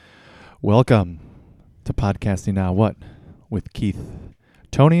Welcome to Podcasting Now What with Keith,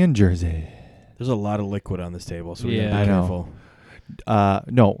 Tony, and Jersey. There's a lot of liquid on this table, so we Yeah. gotta I be know.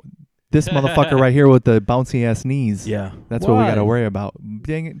 careful. No, this motherfucker right here with the bouncy ass knees. Yeah. That's what we got to Why? worry about.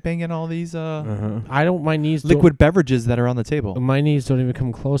 Banging all these I don't. My knees. liquid beverages that are on the table. My knees don't even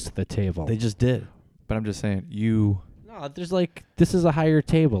come close to the table. They just did. But I'm just saying, you. No, there's like this is a higher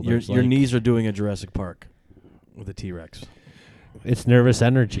table. Your There's your like- knees are doing a Jurassic Park with a T-Rex. It's nervous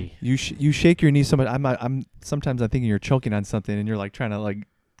energy. You shake your knees so much. I'm sometimes I'm thinking you're choking on something, and you're like trying to like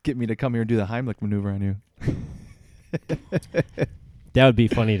get me to come here and do the Heimlich maneuver on you. That would be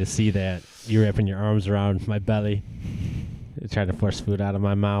funny to see that. You wrapping your arms around my belly, trying to force food out of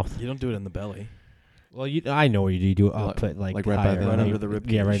my mouth. You don't do it in the belly. Well, I know what you do up, but like like right by higher. the- Right under the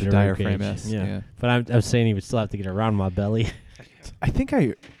rib Yeah, cage. right The under the rib diaphragm cage. S. Yeah. Yeah. But I'm saying you would still have to get around my belly. I think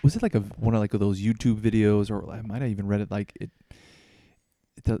was it like one of like those YouTube videos, or I might have even read it. Like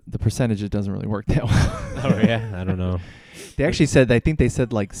the percentage, it doesn't really work that well. Oh yeah, I don't know. They actually said, I think they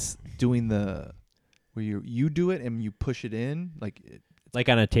said like doing the where you do it and you push it in, like Like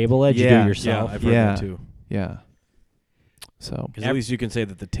on a table edge, you do Yeah. it yourself. Yeah, I've heard Yeah. that too. yeah. So Because at least you can say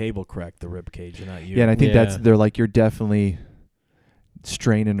that the table cracked the rib cage and not you. yeah, and I think Yeah. they're like you're definitely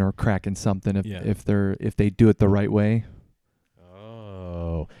straining or cracking something if they do it the right way.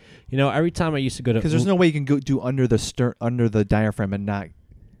 Oh, every time I used to go to Because there's no way you can go do under the diaphragm and not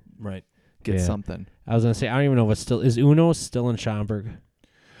Right. get Yeah. something. I was gonna say I don't even know what's is Uno still in Schaumburg?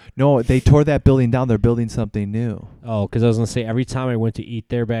 No, they tore that building down. They're building something new. Oh, because I was gonna say every time I went to eat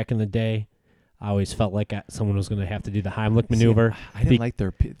there back in the day, I always felt like someone was gonna have to do the Heimlich maneuver. See, I didn't like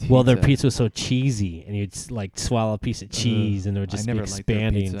their pizza. Well, their pizza was so cheesy, and you'd like swallow a piece of cheese, and it would I just be never liked their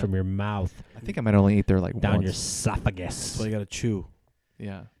expanding pizza. from your mouth I think I might only eat there like down once. your esophagus. That's why you gotta chew.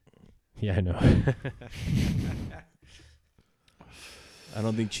 Yeah. Yeah, I know. I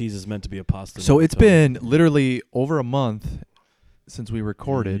don't think cheese is meant to be a pasta. So note, it's Tony. been literally over a month since we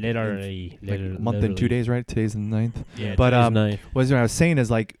recorded. Literally, Like a month and 2 days, right? Today's the 9th. Yeah, But, today's night. What I was saying is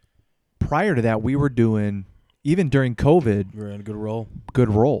like prior to that, we were doing, even during COVID, We're in a good roll. good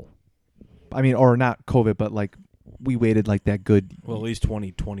roll. I mean, or not COVID, but like we waited like that good. Well, at least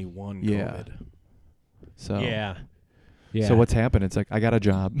 2021 Yeah. COVID. So Yeah. Yeah. So what's happened? It's like I got a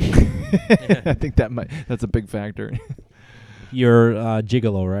job. I think that's a big factor. You're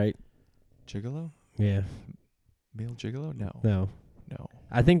gigolo, right? Gigolo? Yeah. Male gigolo? No. No. No.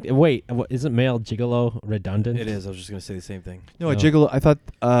 I think. Wait, isn't male gigolo redundant? It is. I was just gonna say the same thing. No, a No. gigolo. I thought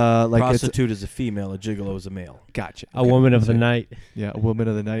like it's Prostitute is a female. A gigolo is a male. gotcha. A Okay. woman of That's the it. night. Yeah, a woman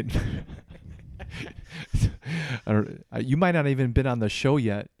of the night. You might not even been on the show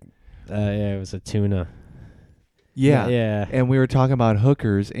yet. Yeah, it was a tuna. Yeah. Yeah. And we were talking about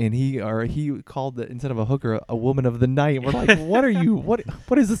hookers, and he called it, instead of a hooker, a woman of the night. And we're like, what are you? What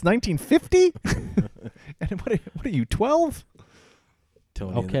is this? 1950? And what are you? 12?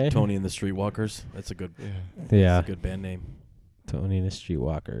 Okay. Tony and the Streetwalkers. That's a good. Yeah. That's a good band name. Tony and the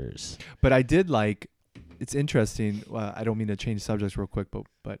Streetwalkers. But I did like. It's interesting. I don't mean to change subjects real quick,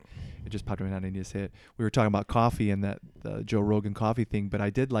 but it just popped in my head. I need to say it. We were talking about coffee and that the Joe Rogan coffee thing. But I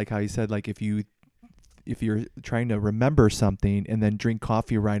did like how he said, like, if you're trying to remember something and then drink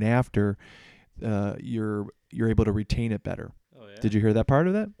coffee right after, you're able to retain it better. Oh yeah. Did you hear that part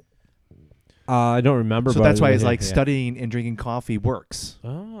of that? I don't remember. So but that's why it's yeah, like yeah. studying and drinking coffee works.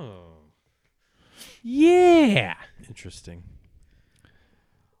 Oh. Yeah. Interesting.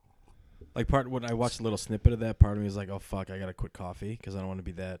 Like when I watched a little snippet of that, part of me was like, "Oh fuck, I gotta quit coffee because I don't want to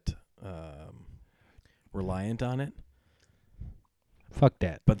be that reliant on it." Fuck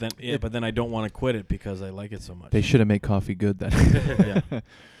that. But then I don't want to quit it because I like it so much. They should have made coffee good then. Yeah.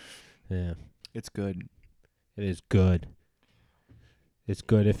 Yeah. It's good. It is good. It's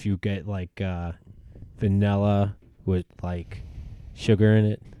good if you get like vanilla with like sugar in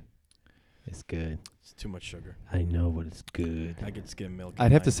it. It's good. It's too much sugar. I know, but it's good. I could skim milk.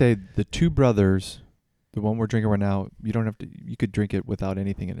 I'd have to say the two brothers, the one we're drinking right now, you could drink it without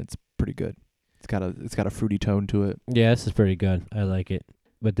anything and it's pretty good. It's got a fruity tone to it. Yeah, this is pretty good. I like it.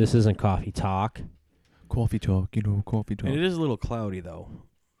 But this isn't coffee talk. Coffee talk, coffee talk. And it is a little cloudy though.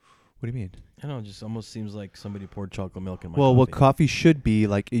 What do you mean? I don't know. It just almost seems like somebody poured chocolate milk in my Well, coffee. what coffee should be,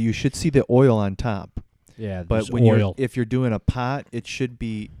 like, you should see the oil on top. Yeah, But there's when oil. if you're doing a pot, it should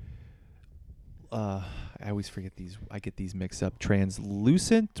be I always forget these. I get these mixed up.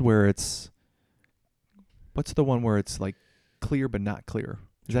 Translucent, where it's what's the one where it's like clear but not clear?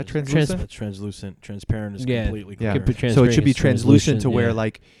 Is that translucent? That's translucent. Transparent is Yeah. completely Yeah. clear. Could be So it should be transparent, translucent to where yeah.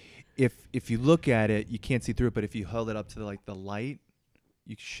 like if you look at it, you can't see through it, but if you held it up to the light,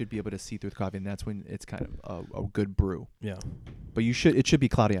 you should be able to see through the coffee, and that's when it's kind of a good brew. Yeah. But it should be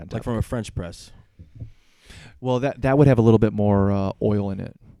cloudy on top. Like from a French press. Well, that would have a little bit more oil in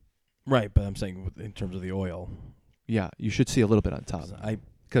it. Right, but I'm saying in terms of the oil. Yeah, you should see a little bit on top I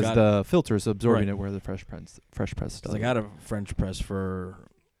because got the filter is absorbing Right. it where the fresh press does. I got a French press for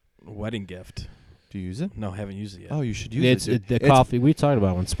a wedding gift. Do you use it? No, I haven't used it yet. Oh, you should use it. The It's- coffee we talked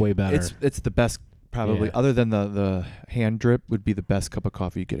about one's way better. It's the best probably, Yeah. other than the hand drip would be the best cup of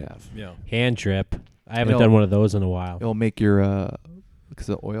coffee you could have. Yeah. Hand drip. I haven't It'll- done one of those in a while. It'll make your because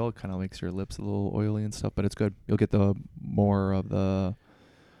the oil kind of makes your lips a little oily and stuff, but it's good. You'll get the more of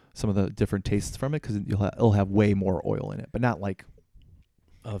some of the different tastes from it because it'll have way more oil in it, but not like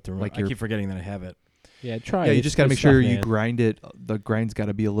I'll have to remember. Like I your- keep forgetting that I have it. Yeah, try yeah. it. You It's just got to good make sure stuff, you man. grind it. The grind's got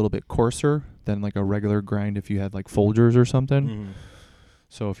to be a little bit coarser than like a regular grind if you had like Folgers or something. Mhm.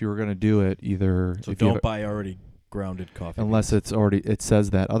 So if you were gonna do it, either So if you don't have, buy already grounded coffee. unless beans. it says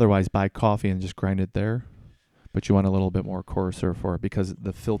that. Otherwise, buy coffee and just grind it there. But you want a little bit more coarser for it because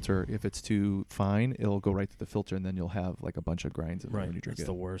the filter, if it's too fine, it'll go right to the filter and then you'll have like a bunch of grinds in there Right. when you drink That's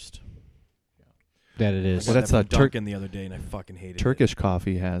it. the worst. That it is. Well, that's a Dunkin' the other day, and I fucking hated Turkish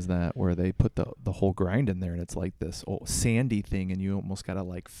coffee has that where they put the whole grind in there and it's like this sandy thing and you almost gotta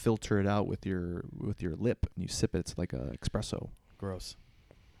like filter it out with your lip and you sip it. It's like a espresso. it. Gross.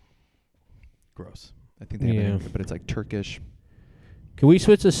 Gross. I think they have Yeah. it, but it's like Turkish. Can we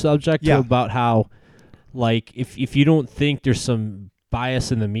switch the subject Yeah. to about how, like, if you don't think there's some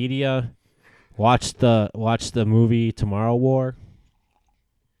bias in the media, watch the movie Tomorrow War.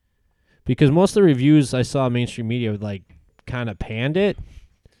 Because most of the reviews I saw in mainstream media like kind of panned it,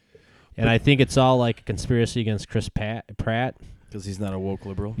 and I think it's all like a conspiracy against Chris Pratt. Because he's not a woke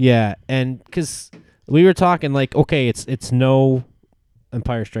liberal. Yeah, and because we were talking like, okay, it's no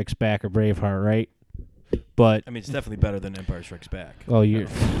Empire Strikes Back or Braveheart, right? But I mean, it's definitely better than Empire Strikes Back. oh, you.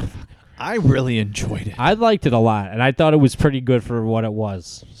 I really enjoyed it. I liked it a lot, and I thought it was pretty good for what it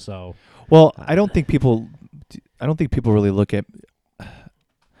was. So Well, I don't think people really look at.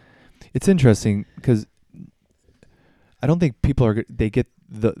 It's interesting because I don't think people they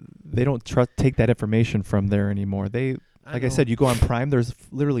don't take that information from there anymore. Like I said, you go on Prime. There's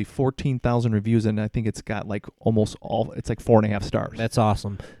literally 14,000 reviews, and I think it's got like almost all. It's like 4.5 stars. that's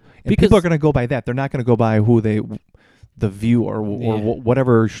awesome. And because- people are going to go by that. They're not going to go by the View or Yeah.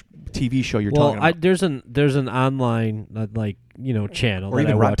 whatever TV show you're talking about. there's an online channel Or that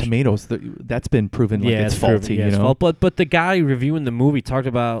even I Rotten watch. Tomatoes. That's been proven like it's proven- faulty. yeah, You it's know. fault. But the guy reviewing the movie talked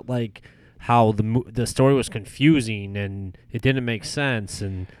about like how the story was confusing and it didn't make sense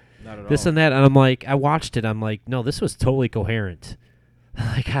and Not at this all. and that. And I'm like, I watched it. I'm like, no, this was totally coherent.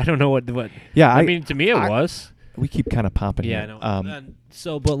 Like I don't know what. Yeah, I mean, to me it I- was. we keep kind of popping. Yeah, I here. know. Um,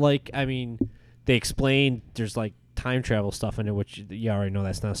 But like, I mean, they explained there's like time travel stuff in it, which you already know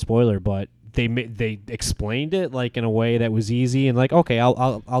that's not a spoiler, but they explained it like in a way that was easy and like, okay,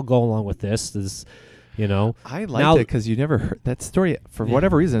 I'll go along with this. I liked Now- it because you never heard that story for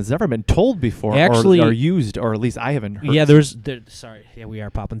whatever reason. It's never been told before, Actually- or used, or at least I haven't heard. Yeah, sorry, yeah, we are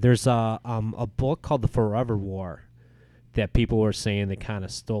popping. There's a book called The Forever War that people were saying they kind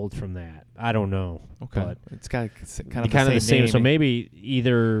of stole from that. I don't know. Okay, But it's got kind of the same. So name.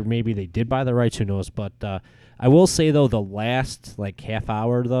 maybe they did buy the rights. Who knows? But I will say though, the last like half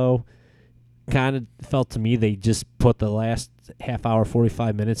hour though, kind of felt to me they just put the last half hour,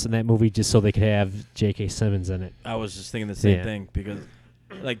 45 minutes in that movie just so they could have J.K. Simmons in it. I was just thinking the same Yeah. thing because,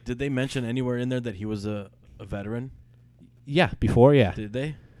 like, did they mention anywhere in there that he was a veteran? Yeah, before, yeah. Did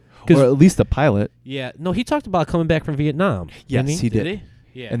they? or at least the pilot. Yeah, no, he talked about coming back from Vietnam. Yes, didn't he did. Did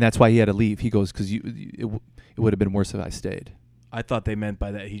he? Yeah. And that's why he had to leave. He goes because it would have been worse if I stayed. I thought they meant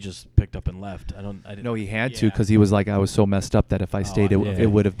by that he just picked up and left. I didn't. No, he had to Yeah. because he was like, I was so messed up that if I stayed, yeah. it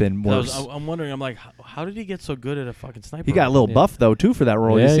would have been 'Cause worse. I'm wondering. I'm like, how did he get so good at a fucking sniper? He got a rifle? little Yeah. buff though too for that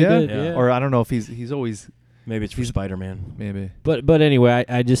role. Yeah, you see he that? did, yeah. Or I don't know if he's always Maybe it's for he's- Spider-Man. maybe. But anyway,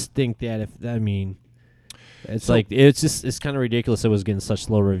 I just think that it's So- like it's kind of ridiculous it was getting such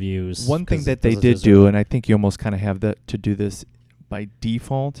low reviews. One thing 'cause that it they doesn't did deserve do, it. and I think you almost kind of have to do this by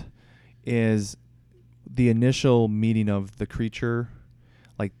default, is the initial meeting of the creature.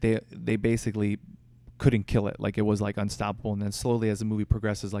 Like they basically couldn't kill it. Like it was like unstoppable, and then slowly as the movie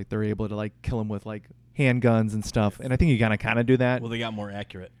progresses, like they're able to like kill him with like handguns and stuff. And I think you gotta kind of do that. Well, they got more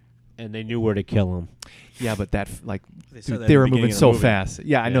accurate. and they knew where to kill him. Yeah, but like They dude, that they in were the moving beginning of so the movie. fast.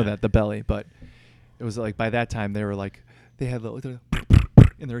 Yeah, I know Yeah. that, the belly, but it was like by that time they were like they had the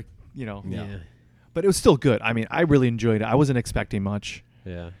and they're Yeah. but it was still good. I mean, I really enjoyed it. I wasn't expecting much.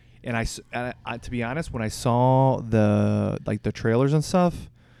 Yeah. And I to be honest, when I saw the trailers and stuff,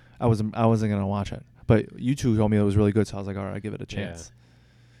 I wasn't gonna watch it. But you two told me it was really good, so I was like, all right, I'll give it a chance.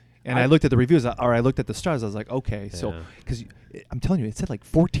 And I looked at the reviews, or I looked at the stars. I was like, okay, so Yeah. because I'm telling you, it said like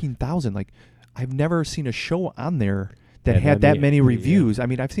 14,000. Like, I've never seen a show on there that Had had that that many many, reviews. I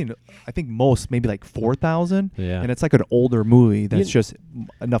mean, I've seen, I think most maybe like 4,000, Yeah. and it's like an older movie that's You- just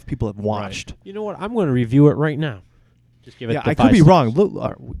enough people have watched. You know what? I'm going to review it right now. Just give it. Yeah, the I could 5 be stars. wrong. Look,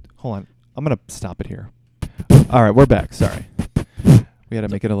 hold on, I'm gonna stop it here. All right, we're back. Sorry, we had to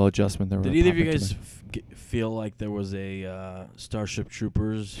make it a little adjustment there. Did either of you guys feel like there was a Starship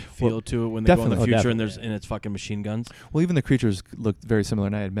Troopers feel to it when they go in the definitely. future and definitely. it's fucking machine guns? Well, even the creatures looked very similar,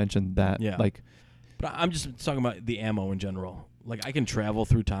 and I had mentioned that. Yeah. Like, But I'm just talking about the ammo in general. Like, I can travel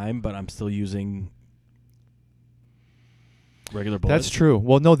through time, but I'm still using regular bullets. that's true.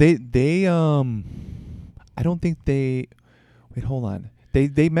 Well, no, they I don't think they. Wait, hold on.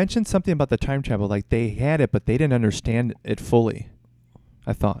 They mentioned something about the time travel. Like, they had it, but they didn't understand it fully.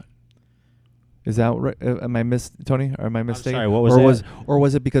 I thought. Is that right? Am I Tony? Or am I mistaken? sorry, what was or that?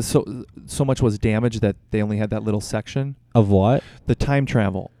 was it because so much was damaged that they only had that little section? Of what? The time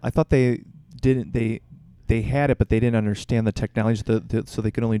travel. I thought they didn't. They had it, but they didn't understand the technology, so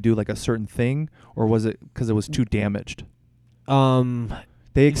they could only do like a certain thing, or was it because it was too damaged?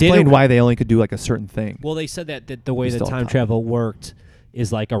 They explained didn't- why they only could do like a certain thing. Well, they said that the way We the still time talk. travel worked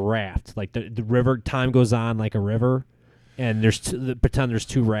is like a raft. Like the river, time goes on like a river, and pretend there's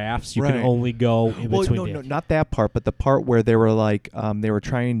 2 rafts. You Right. can only go in Well, between. no, not that part, but the part where they were like, they were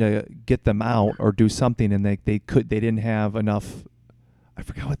trying to get them out or do something, and they didn't have enough. I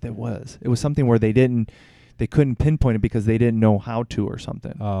forgot what that was. It was something where they couldn't pinpoint it because they didn't know how to or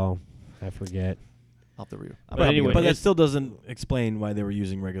something. Oh, I forget. I'll have to read. But anyway, but that it's- still doesn't explain why they were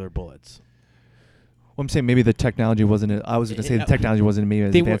using regular bullets. Well, I'm saying maybe the technology wasn't. I was going to say the technology wasn't maybe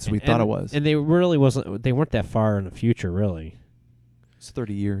as advanced as we thought it was. and they really wasn't. They weren't that far in the future, really. It's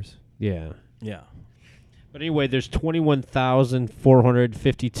 30 years. Yeah. Yeah. But anyway, there's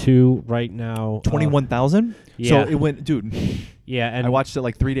 21,452 right now. 21,000. yeah. So it went, dude. Yeah, and I watched it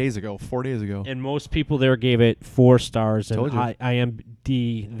like 4 days ago. And most people there gave it 4 stars, and Told you.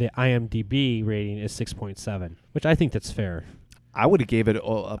 the IMDb rating is 6.7, which I think that's fair. I would have gave it I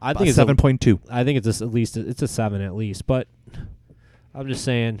a think it's a- 7.2. I think it's at least it's a 7 at least, but I'm just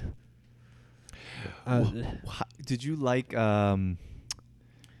saying. Did you like I'm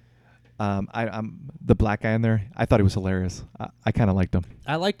the black guy in there? I thought he was hilarious. I kind of liked him.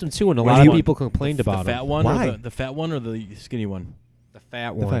 I liked him too, and a When lot he- of people complained about the fat him. one, Why? or the fat one, or the skinny one. The fat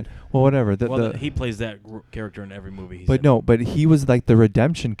The one. fact- well, whatever. He plays that character in every movie. He's But in. no, but he was like the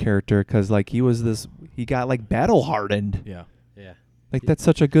redemption character because like he got like battle hardened. Yeah. Yeah. Like that's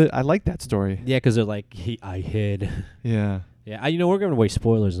such a good. I like that story. Yeah, because they're like I hid. Yeah, Yeah, we're gonna waste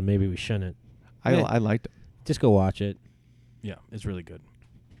spoilers, and maybe we shouldn't. I Yeah. I liked it. Just go watch it. Yeah, it's really good.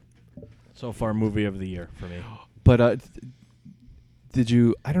 So far, movie of the year for me. But did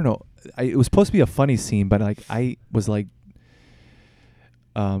you? I don't know. It was supposed to be a funny scene, but like I was like,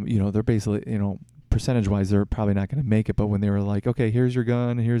 they're basically percentage wise they're probably not going to make it. But when they were like, okay, here's your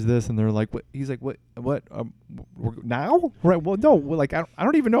gun, here's this, and they're like, what? He's like, what? Now? Right? Well, no. Like I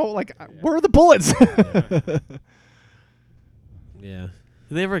don't even know. Like where are the bullets? Yeah.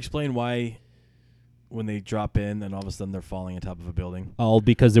 Did they ever explain why, when they drop in, and all of a sudden they're falling on top of a building? Oh,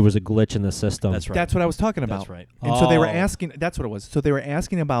 because there was a glitch in the system. That's right. That's what I was talking about. That's right. And so they were Oh. asking. That's what it was. So they were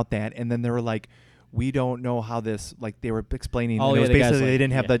asking about that, and then they were like, "We don't know how this." Like they were explaining. Oh, and it yeah, was the guy's basically like- they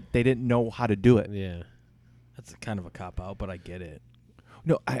didn't have yeah. they didn't know how to do it. Yeah. That's kind of a cop out, but I get it.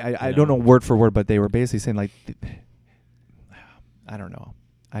 No, I You don't know know. word for word, but they were basically saying like, I don't know,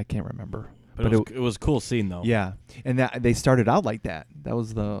 I can't remember. But it was a cool scene though. Yeah, and that they started out like that. That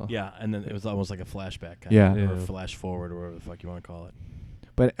was the Yeah, and then it was almost like a flashback. Yeah. Or Yeah. a flash forward, or whatever the fuck you want to call it.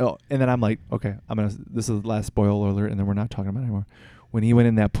 But and then I'm like, okay, this is the last spoiler alert, and then we're not talking about it anymore. When he went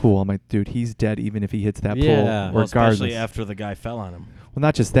in that pool, I'm like, dude, he's dead even if he hits that Yeah. pool, Well, regardless. especially after the guy fell on him. Well,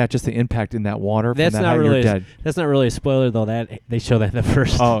 not just that, just the impact in that water. That's from that not height, really you're a, dead. that's not really a spoiler though. That they show that in the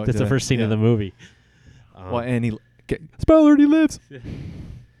first. Oh, that's the did first scene I? of the Yeah. movie. Well, and spoiler alert, he lives.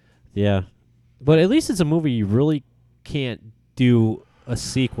 Yeah, but at least it's a movie you really can't do a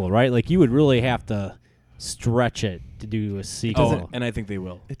sequel, right? Like you would really have to stretch it to do a sequel. Oh, and I think they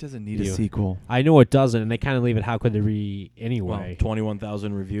will. It doesn't need You- a sequel. I know it doesn't, and they kind of leave it. How could there be Well, anyway?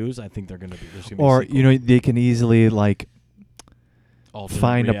 21,000 reviews. I think they're going to be. There's gonna be a Or sequel. they can easily like Alternate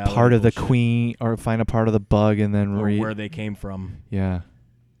find a reality part of the bullshit. queen or find a part of the bug and then or where they came from. yeah.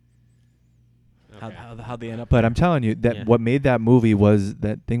 Okay. How they end up. But there. I'm telling you that Yeah. what made that movie was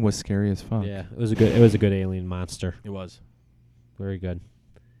that thing was scary as fuck. Yeah, it was a good alien monster. It was. Very good.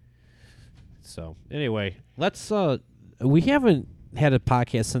 So anyway, let's. We haven't had a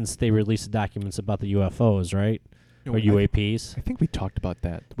podcast since they released the documents about the UFOs, right? or UAPs. I think we talked about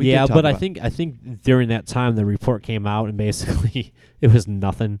that. Yeah, but I think during that time the report came out and basically it was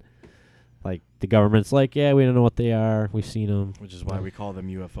nothing. Like the government's like, yeah, we don't know what they are. We've seen them, Which is why we call them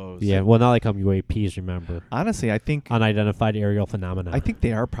UFOs. Yeah, well, now they come UAPs. Remember, honestly, I think unidentified aerial phenomena. I think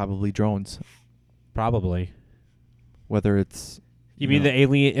they are probably drones. Probably. Whether it's You mean the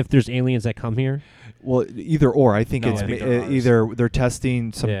alien? If there's aliens that come here, well, either or. I think No, it's I think they're ours. either they're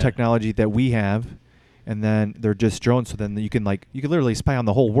testing some Yeah. technology that we have, and then they're just drones. So then you can literally spy on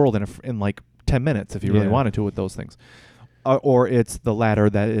the whole world in like 10 minutes if you really Yeah. wanted to with those things. Or it's the latter,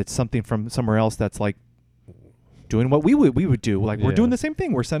 that it's something from somewhere else that's like doing what we would do. Like we're Yeah. doing the same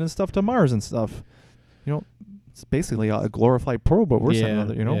thing. We're sending stuff to Mars and stuff. You know, it's basically a glorified probe, but we're sending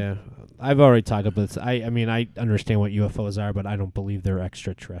other. You know. Yeah. I've already talked about this. I mean, I understand what UFOs are, but I don't believe they're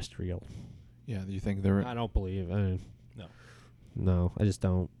extraterrestrial. Yeah. You think they're? I don't believe. No. No, I just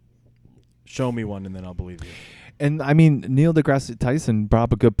don't. Show me one and then I'll believe you. And I mean, Neil deGrasse Tyson brought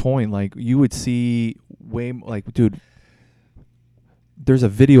up a good point. Like you would see dude. There's a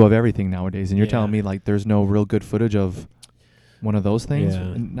video of everything nowadays, and you're Yeah. telling me like there's no real good footage of one of those things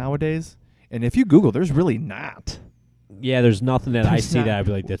Yeah. nowadays. And if you Google, there's really not. Yeah, there's nothing that I There's see not. that I'd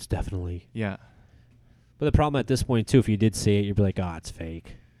be like, that's definitely. Yeah. But the problem at this point too, if you did see it, you'd be like, oh, it's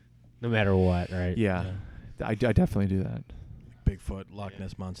fake, no matter what, right? Yeah. I definitely do that. Bigfoot, Loch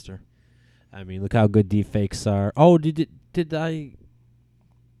Ness monster. I mean, look how good deep fakes are. Oh, did I?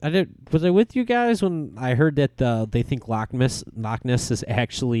 I did. Was I with you guys when I heard that they think Loch Ness is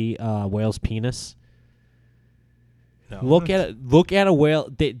actually a whale's penis? No. Look at a whale.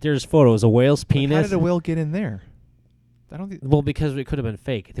 There's photos. A whale's But penis. how did a whale get in there? I don't think. Well, because it could have been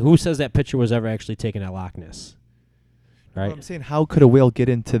fake. Who says that picture was ever actually taken at Loch Ness? Right. Well, I'm saying, how could a whale get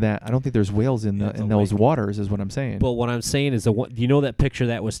into that? I don't think there's whales in Yeah, it's a those lake. waters. Is what I'm saying. But what I'm saying is, you know that picture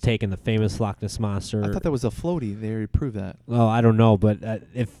that was taken, the famous Loch Ness monster. I thought that was a floaty. They already proved that. Oh, I don't know, but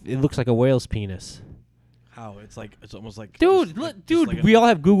if it looks like a whale's penis. How? It's almost like Dude, we all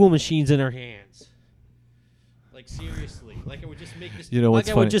have Google machines in our hands. Like seriously, like I would just make this. You know like what's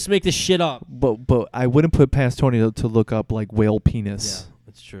I funny? would just make this shit up. But I wouldn't put past Tony to look up like whale Yeah, penis.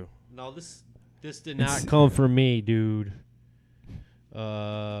 that's true. No, this did It's- not come from me, dude.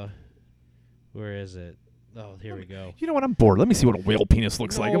 Where is it? Oh, here we go. You know what? I'm bored. Let me see what a whale penis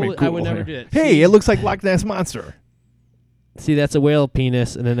looks like. No, Let me I Google would never here. do that. Hey, See- it looks like Loch Ness monster. See, that's a whale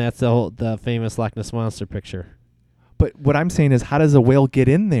penis, and then that's the famous Loch Ness monster picture. But what I'm saying is, how does a whale get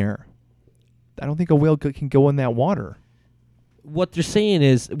in there? I don't think a whale can go in that water. What they're saying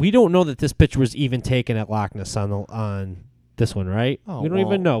is, we don't know that this picture was even taken at Loch Ness on this one, right? Oh, we don't well,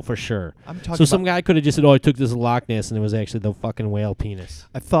 even know for sure. I'm talking. So some about, guy could have just said, "Oh, I took this at Loch Ness," and it was actually the fucking whale penis.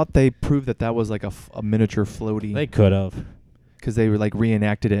 I thought they proved that was like a miniature floaty They could have. because they were like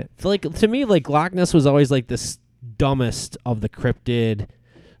reenacted it. Like to me, like Loch Ness was always like this dumbest of the cryptid,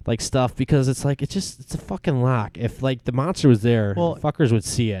 like stuff because it's like it's a fucking loch. If like the monster was there, Well, fuckers would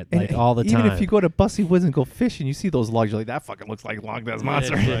see it And like all the time. Even if you go to Bussy Woods and go fishing, you see those logs. You're like, that fucking looks like Loch Ness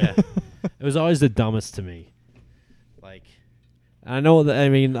monster. Yeah. It was always the dumbest to me. Like, I know that. I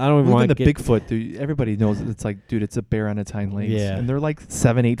mean, I don't even Even want the to get Bigfoot, dude, everybody knows it's like, dude, it's a bear on its hind legs. Yeah. And they're like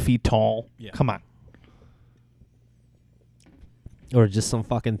 7-8 feet tall. Yeah. Come on. or just some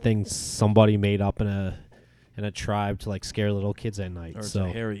fucking thing somebody made up in a tribe to like scare little kids at night. Or it's So a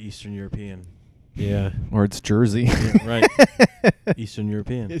hairy Eastern European. yeah. Or it's Jersey. Yeah, right. Eastern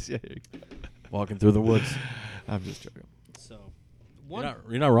European. Yeah, Walking through the woods. I'm just joking. So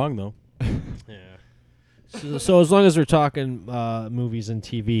You're not wrong, though. Yeah. So as long as we're talking movies and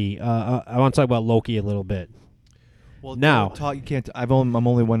TV, I want to talk about Loki a little bit. Well, Now- you can't. I'm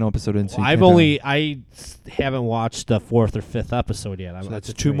only one episode in. So you I've can't only haven't watched the 4th or 5th episode yet. So I'm that's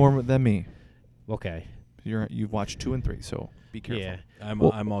up to 2 3. more than me. Okay. You've watched 2 and 3, so be careful. Yeah.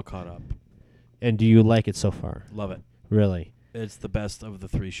 I'm all caught up. And do you like it so far? Love it. Really? It's the best of the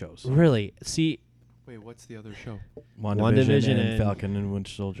 3 shows. Really? See, Wait, what's the other show? WandaVision WandaVision and and- Falcon and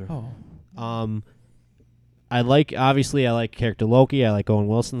Winter Soldier. Oh, I like character Loki. I like Owen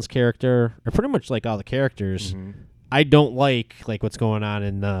Wilson's character. I pretty much like all the characters. Mhm. I don't like what's going on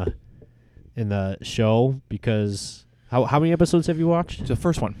in the show because how many episodes have you watched? it's the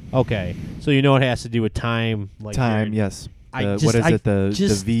first one. Okay, so you know it has to do with time, like Time, period. yes. I The- just- what is I it? The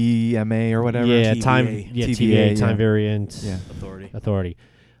just- VMA or whatever. Yeah, TVA. time. Yeah, TVA, time yeah. variant. Yeah. Authority.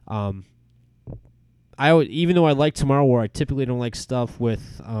 I would, even though I like Tomorrow War, I typically don't like stuff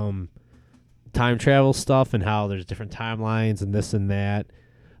with time travel stuff and how there's different timelines and this and that.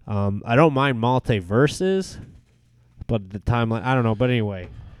 I don't mind multiverses, but the timeline, I don't know. But anyway,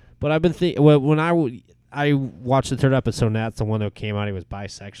 but I've been thinking when I watched the 3rd episode, and that's the one that came out. He was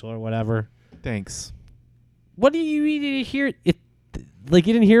bisexual or whatever. Thanks. What do you didn't hear? It like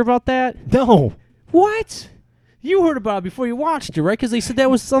you didn't hear about that? No. What? You heard about it before you watched it, right? Because they said that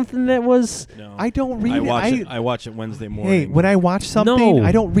was something that was. No, I don't read I it. watch it. I watch it Wednesday Hey, morning. when I watch something, No.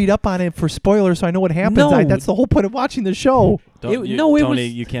 I don't read up on it for spoilers, so I know what happens. No. That's the whole point of watching the show. Don't, it- you, no, it Tony,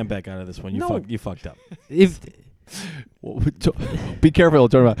 was- you can't back out of this one. You No. you fucked up. If Be careful.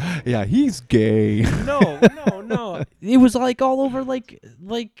 Talking about. Yeah, he's gay. no. It was like all over like.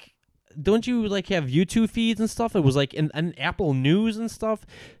 Don't you like have YouTube feeds and stuff? It was like in Apple News and stuff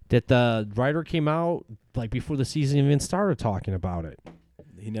that the writer came out like before the season even started talking about it.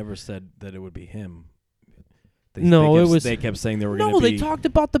 He never said that it would be him. No, it was- They kept saying they were going No, to be. they talked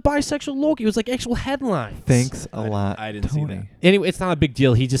about the bisexual Loki. It was like actual headlines. Thanks a I- lot. I didn't see Tony. that. Anyway, it's not a big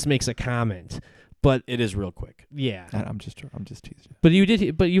deal. He just makes a comment. But It is real quick. yeah, I'm just teasing. but you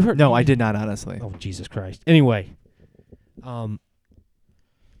did. But you heard. No, I did not. Honestly. Oh Jesus Christ! Anyway,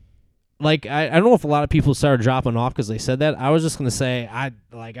 like I don't know if a lot of people started dropping off because they said that. I was just gonna say I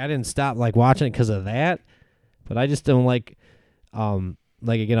didn't stop like watching it because of that, but I just don't like time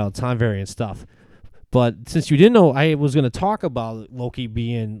variant stuff. But since you didn't know, I was gonna talk about Loki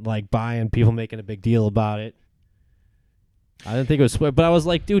being like bi and people making a big deal about it. I didn't think it was, but I was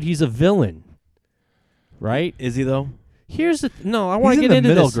like, dude, he's a villain, right? Is he though? Here's the I want He's to in get the into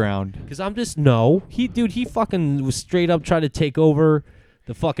middle this. ground. Because I'm just he fucking was straight up trying to take over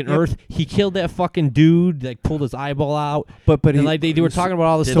the fucking Yep. Earth. He killed that fucking dude, like pulled his eyeball out. But And like they were talking about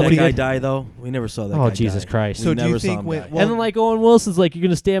all this Did stuff. that he guy did. die though? We never saw that. Oh guy Jesus die. Christ! We So do you never saw think him when- die. well- And then like Owen Wilson's like, "You're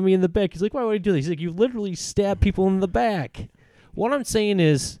gonna stab me in the back." He's like, "Why would I do this?" He's like, "You literally stab people in the back." What I'm saying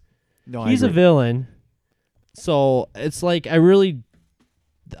is, no, he's a villain. So it's like I really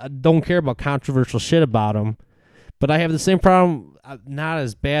don't care about controversial shit about him, but I have the same problem. Not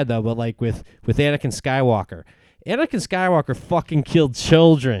as bad though, but like with Anakin Skywalker. Anakin Skywalker fucking killed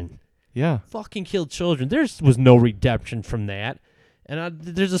children. Yeah. Fucking killed children. There was no redemption from that. And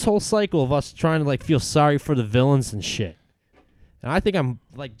there's this whole cycle of us trying to like feel sorry for the villains and shit. And I think I'm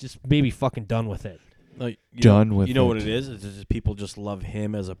like just maybe fucking done with it. Like, you Done know, with You know it. what it is? It's just people just love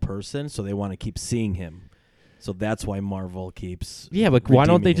him as a person, so they want to keep seeing him. So that's why Marvel keeps. Yeah, but why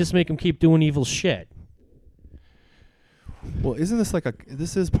don't they redeeming just him. make him keep doing evil shit? Well, isn't this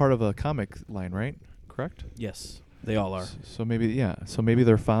this is part of a comic line, right? Correct. Yes, they all are. So maybe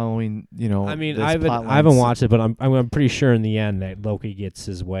they're following. I mean, this I plot haven't lines. watched it, but I'm pretty sure in the end that Loki gets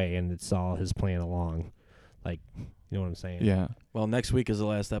his way and it's all his plan along. Like, you know what I'm saying? Yeah. Well, next week is the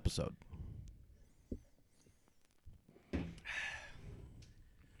last episode.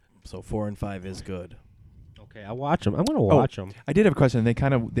 So 4 and 5 is good. Okay, I'll watch them. I'm gonna watch them. I did have a question. They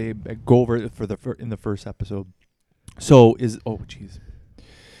go over it in the first episode. So so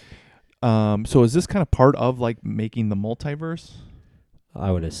is this kind of part of like making the multiverse?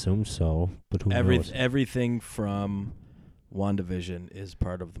 I would assume so, but who knows? Everything from WandaVision is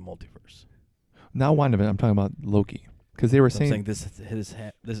part of the multiverse. Not WandaVision. I'm talking about Loki, because they were So I'm saying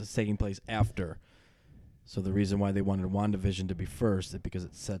saying this is taking place after. So the reason why they wanted WandaVision to be first is because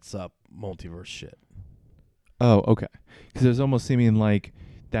it sets up multiverse shit. Oh, okay. Because it was almost seeming like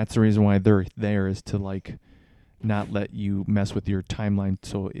that's the reason why they're there is to like not let you mess with your timeline,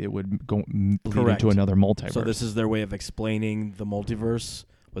 so it would go lead Correct. into another multiverse. So this is their way of explaining the multiverse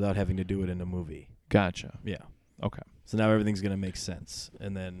without having to do it in a movie. Gotcha. Yeah. Okay. So now everything's going to make sense.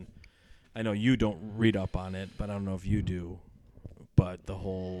 And then I know you don't read up on it, but I don't know if you do. But the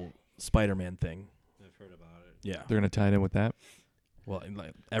whole Spider-Man thing. I've heard about it. Yeah. They're gonna tie it in with that. Well, and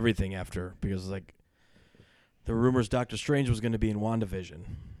like everything after, because like the rumors Doctor Strange was going to be in WandaVision.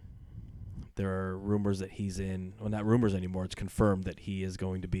 There are rumors that he's in. Well, not rumors anymore. It's confirmed that he is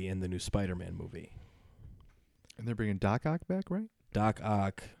going to be in the new Spider-Man movie. And they're bringing Doc Ock back, right? Doc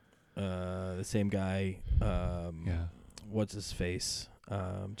Ock, the same guy. Yeah. What's his face?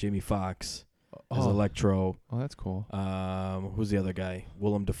 Jamie Foxx as Oh, Electro. oh, that's cool. Who's the other guy?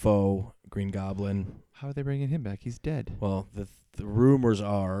 Willem Dafoe, Green Goblin. How are they bringing him back? He's dead. Well, the rumors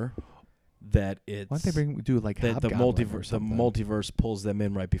are that it's Why don't they do like that the Hobgoblin or multiverse. The something? multiverse pulls them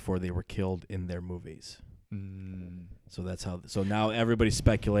in right before they were killed in their movies. So that's how. So now everybody's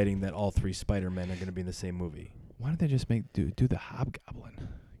speculating that all 3 Spider-Men are going to be in the same movie. Why don't they just do the Hobgoblin?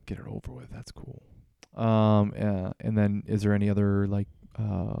 Get it over with. That's cool. And then is there any other like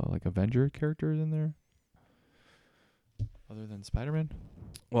Avenger characters in there other than Spider-Man?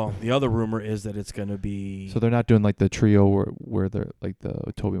 Well, the other rumor is that it's going to be. So they're not doing like the trio where they're like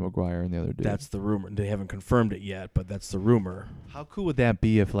the Tobey Maguire and the other dude. That's the rumor. They haven't confirmed it yet, but that's the rumor. How cool would that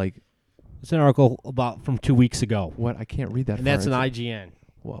be if like It's an article about from 2 weeks ago, what I can't read that. and that's an far. IGN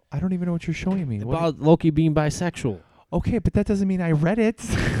Well, I don't even know what you're showing me. What- about Loki being bisexual. okay, but that doesn't mean I read it.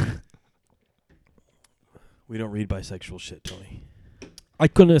 We don't read bisexual shit, Tony. I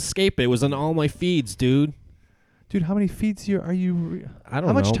couldn't escape it. It was on all my feeds, dude. Dude, how many feeds are you? I don't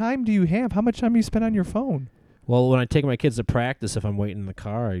How know. much time do you have? How much time do you spend on your phone? Well, when I take my kids to practice, if I'm waiting in the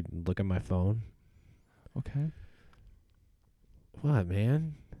car, I look at my phone. Okay. What,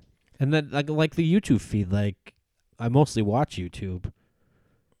 man? And then like the YouTube feed, like I mostly watch YouTube.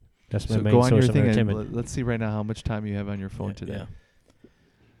 That's my So main go on source your of thing entertainment. and let's see right now how much time you have on your phone today. Yeah.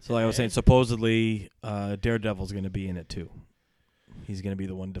 So like I was saying, supposedly Daredevil's going to be in it too. He's going to be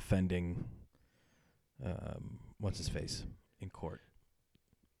the one defending what's his face in court.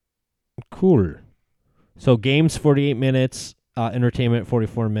 Cool. So games 48 minutes, entertainment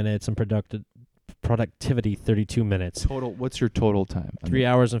 44 minutes, and productivity 32 minutes. Total. What's your total time? 3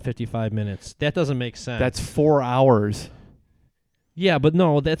 hours and 55 minutes. That doesn't make sense. That's 4 hours. yeah, but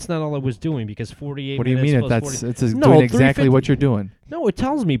no, that's not all I was doing because 48 What do you minutes mean? plus 40 It's No, doing exactly 350 what you're doing. No, it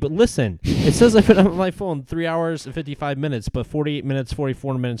tells me, but listen. It says I put on my phone 3 hours and 55 minutes, but 48 minutes,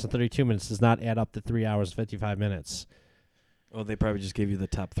 44 minutes, and 32 minutes does not add up to 3 hours and 55 minutes. Oh, they probably just gave you the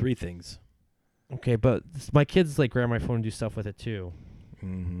top 3 things. Okay, but my kids like grab my phone and do stuff with it too.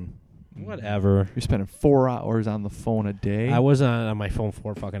 Mm-hmm. Whatever. You're spending 4 hours on the phone a day. I was on my phone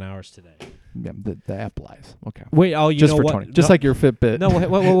 4 fucking hours today. Yeah, the app lies. Okay. Wait, oh, you Just know for what? Tony. Just No- like your Fitbit. No, wait,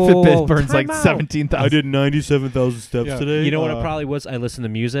 whoa, Fitbit burns time like out. 17,000. 97,000 steps Yeah. today. You know what it probably was? I listened to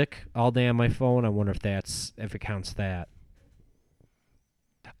music all day on my phone. I wonder if it counts that.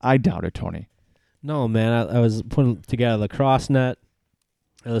 I doubt it, Tony. No, man. I was putting together the cross net.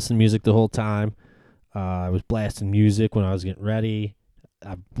 I listened to music the whole time. I was blasting music when I was getting ready.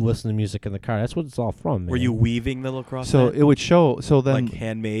 I listened to music in the car. That's what it's all from, man. Were you weaving the lacrosse? So net? it would show. So then, like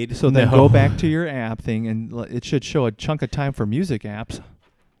handmade? so then No. go back to your app thing, and it should show a chunk of time for music apps,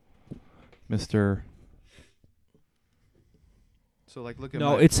 Mister. So like, look at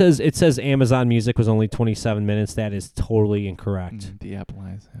No, my, it says Amazon Music was only 27 minutes. That is totally incorrect. The app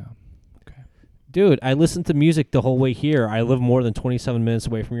lies. Yeah. Dude, I listened to music the whole way here. I live more than 27 minutes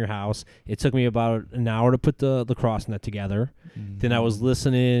away from your house. It took me about an hour to put the lacrosse net together. Then I was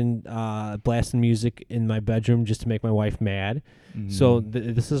listening, blasting music in my bedroom just to make my wife mad. So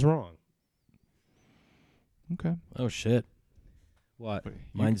this is wrong. Okay. Oh, shit. What?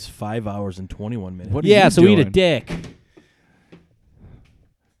 Mine's 5 hours and 21 minutes. What are Yeah, you so eat a doing? dick.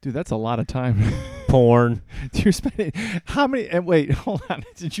 Dude, that's a lot of time. Porn. You're spending how many? And wait, hold on.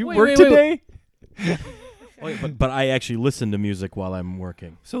 Did you Wait, work wait, wait, today? But I actually listen to music while I'm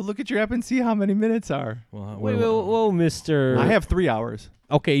working. So look at your app and see how many minutes are. Well, Wait, whoa, mister. I have 3 hours.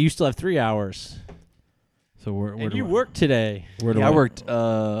 Okay, you still have 3 hours. So where And do you I- worked today. Where do Yeah, I I worked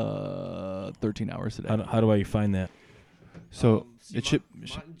 13 hours today. How do I find that? So it should.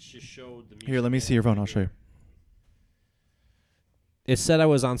 Here, let me see your phone. I'll show you. It said I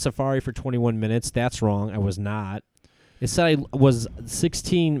was on Safari for 21 minutes. That's wrong. I was not. It said I was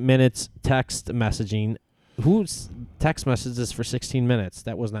 16 minutes text messaging. Who's text messages for 16 minutes?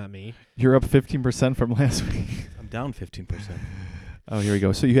 That was not me. You're up 15% from last week. I'm down 15%. Oh, here we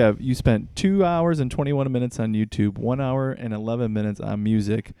go. So you spent 2 hours and 21 minutes on YouTube, 1 hour and 11 minutes on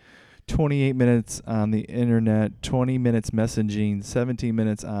music, 28 minutes on the internet, 20 minutes messaging, 17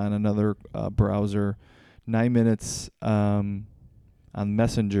 minutes on another browser, 9 minutes on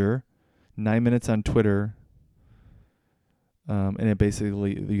Messenger, 9 minutes on Twitter, and it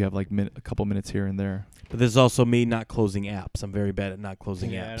basically you have like a couple minutes here and there. But this is also me not closing apps. I'm very bad at not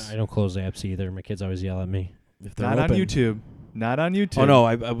closing Yeah, apps. I don't close apps either. My kids always yell at me. If they're Not on open. YouTube. Not on YouTube. Oh no,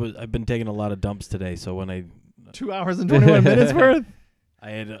 I've been taking a lot of dumps today. So when 2 hours and 21 minutes worth. I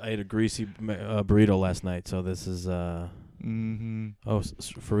had a greasy burrito last night. So this is Mm-hmm.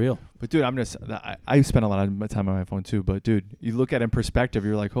 for real. But dude, I spend a lot of my time on my phone too. But dude, you look at it in perspective,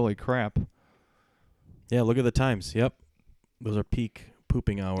 you're like, holy crap. Yeah, look at the times. Yep, those are peak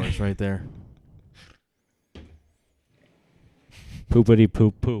pooping hours right there. Poopity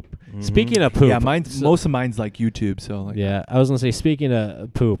poop poop. Mhm. Speaking of poop, Yeah, most of mine's like YouTube. So like, yeah, I was gonna say. Speaking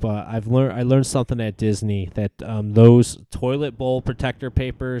of poop, I learned something at Disney that those toilet bowl protector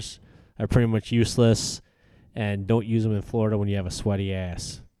papers are pretty much useless, and don't use them in Florida when you have a sweaty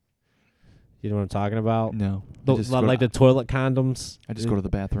ass. You know what I'm talking about? no, Like the toilet condoms. I just go to the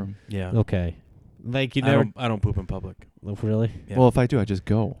bathroom. Yeah. Okay, like you never. I don't poop in public. Oh, really? Yeah. Well, if I do, I just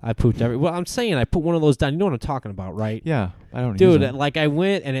go. I pooped every. Well, I'm saying I put one of those down. You know what I'm talking about, right? Yeah, I don't. Dude, use them. like I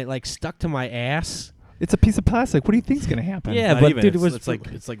went and it like stuck to my ass. It's a piece of plastic. What do you think's gonna happen? Yeah, Not but even. dude, it was it's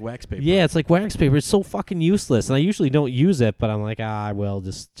like wax paper. Yeah, it's like wax paper. It's so fucking useless, and I usually don't use it, but I'm like, I will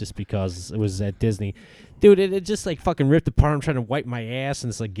just because it was at Disney, dude. It just like fucking ripped apart. I'm trying to wipe my ass,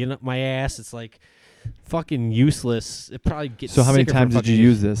 and it's like getting up my ass. It's like fucking useless. It probably gets. So how many sicker for times did you fucking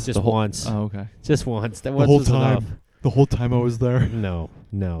use this? Just The whole- once. Oh, okay. Just once. That The once whole was time. enough. The whole time I was there. No,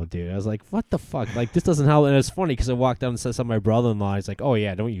 dude. I was like, what the fuck? Like, this doesn't help. And it's funny because I walked down and said something to my brother-in-law. He's like, oh,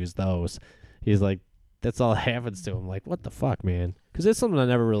 yeah, don't use those. He's like, that's all that happens to him. Like, what the fuck, man? Because it's something I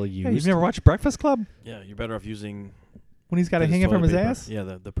never really used. Yeah, you've never watched Breakfast Club Yeah, you're better off using. when he's got to his hang it from toilet his paper. ass?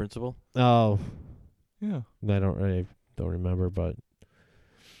 Yeah, the principal. Oh, Yeah. I don't remember, but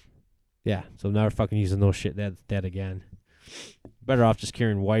yeah. So I'm never fucking using those shit that again. Better off just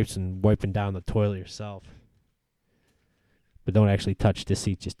carrying wipes and wiping down the toilet yourself. But don't actually touch the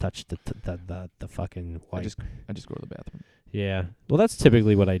seat. Just touch the fucking wipe. I just go to the bathroom. Yeah. Well, that's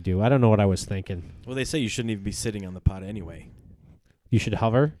typically what I do. I don't know what I was thinking. Well, they say you shouldn't even be sitting on the pot anyway. You should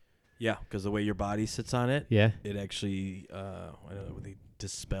hover. Yeah, because the way your body sits on it, Yeah. it actually it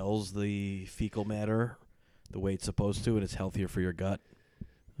dispels the fecal matter the way it's supposed to, and it's healthier for your gut.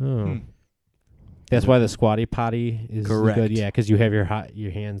 Oh. Hmm. That's why the squatty potty is Correct. good. Yeah, because you have your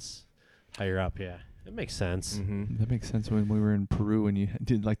hands higher up. Yeah, that makes sense. Mm-hmm. That makes sense when we were in Peru and you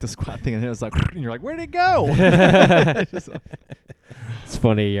did like the squat thing and it was like, and you're like, where'd it go? Just like- It's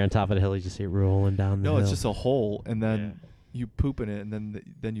funny. You're on top of the hill. You just see it rolling down the no, hill. it's just a hole and then you poop in it and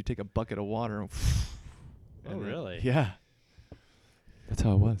then you take a bucket of water. And Oh, really? Yeah. That's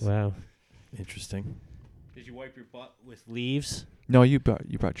how it was. Wow. Interesting. Did you wipe your butt with leaves? No, you brought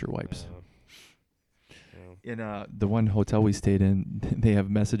your wipes. In the one hotel we stayed in, they have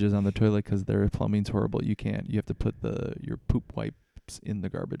messages on the toilet because their plumbing's horrible. You have to put your poop wipes in the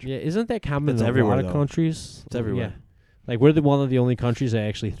garbage. Yeah, isn't that common That's in everywhere, a lot of though. countries? It's everywhere. Yeah. Like we're one of the only countries that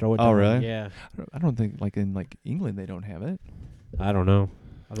actually throw it. Oh, down. really? Yeah. I don't think like in like England they don't have it. I don't know.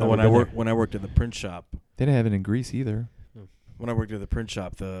 I've No, never when I worked at the print shop, They didn't have it in Greece either. when I worked at the print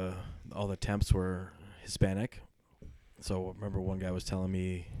shop, all the temps were Hispanic. So remember one guy was telling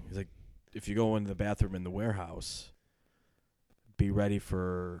me, he's like, if you go into the bathroom in the warehouse, be ready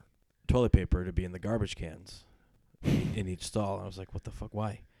for toilet paper to be in the garbage cans in each stall. And I was like, what the fuck?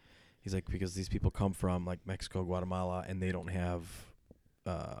 Why? He's like, because these people come from like Mexico, Guatemala, and they don't have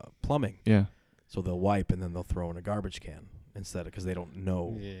plumbing. Yeah. So they'll wipe and then they'll throw in a garbage can instead of, because they don't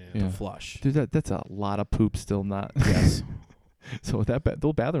know Yeah. to flush. Dude, that's a lot of poop still not. Yes. So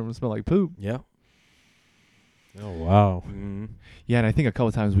those bathrooms smell like poop. Yeah. Oh wow. Mm-hmm. Yeah, and I think a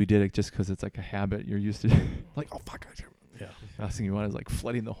couple times we did it just because it's like a habit. You're used to like, oh, fuck. Yeah. Last thing you want is like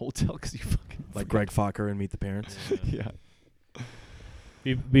flooding the hotel because you fucking. Like Greg Fokker and Meet the Parents. Yeah.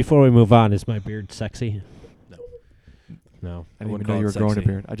 Before we move on, is my beard sexy? No. No. I didn't wouldn't even know call you it were growing a sexy.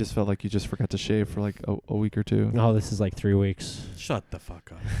 beard. I just felt like you just forgot to shave for like a week or two. Oh, this is like 3 weeks. Shut the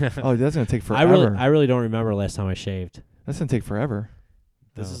fuck up. Oh, that's gonna take forever. I really don't remember last time I shaved. That's gonna take forever,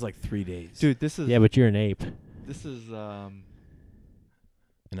 This Oh. is like 3 days. dude. This is Yeah, but you're an ape. This is An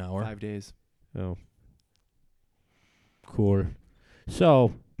hour. 5 days. Oh. Cool.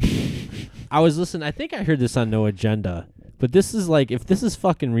 So, I was listening. I think I heard this on No Agenda. But this is like, if this is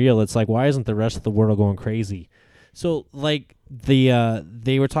fucking real, it's like, why isn't the rest of the world going crazy? So, like, they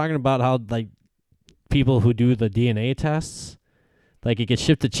were talking about how, like, people who do the DNA tests, like, it gets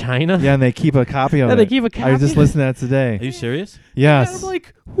shipped to China. Yeah, and they keep a copy of Yeah, it. they keep a copy. I just listened to that today. Are you serious? Yeah, Yes. I'm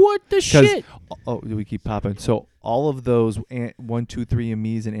like, what the 'Cause- shit? Oh, we keep popping. So all of those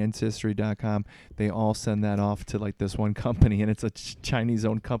 123andMe's and Ancestry.com, they all send that off to like this one company, and it's a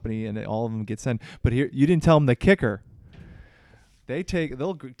Chinese-owned company, and all of them get sent. But here, you didn't tell them the kicker. They'll take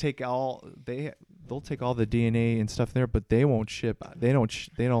all the DNA and stuff there, but they won't ship. They don't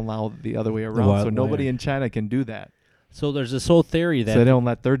allow the other way around. wild So nobody way. in China can do that. So there's this whole theory So that they don't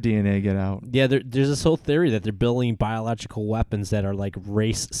let their DNA get out. yeah, there's this whole theory that they're building biological weapons that are like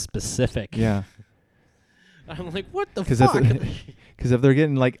race specific. Yeah. I'm like, what the 'Cause fuck? Because if they're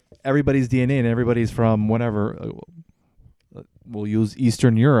getting like everybody's DNA and everybody's from whatever, we'll use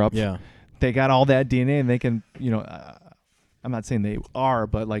Eastern Europe. Yeah. They got all that DNA and they can, I'm not saying they are,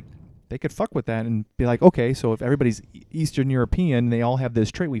 but like they could fuck with that and be like, okay, so if everybody's Eastern European, they all have this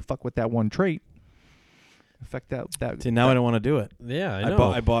trait. We fuck with that one trait. Affect that. See, now I don't want to do it. yeah, I I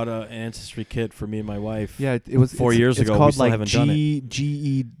know. bought an ancestry kit for me and my wife. Yeah, it was 4 years it's ago. We called still like haven't done it.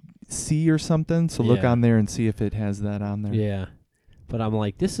 GEC or something. So look Yeah. on there and see if it has that on there. Yeah, but I'm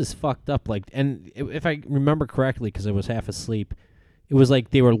like, this is fucked up. Like, and if I remember correctly, because I was half asleep, it was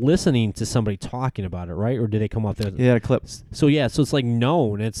like they were listening to somebody talking about it, right? Or did they come up there? Yeah, clip. So yeah, so it's like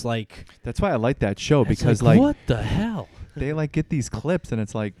known. It's like That's why I like that show it's because what the hell? they like get these clips and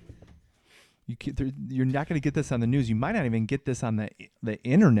it's like you're not going to get this on the news. You might not even get this on the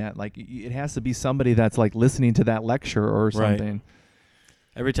internet. Like it has to be somebody that's like listening to that lecture or Right. something.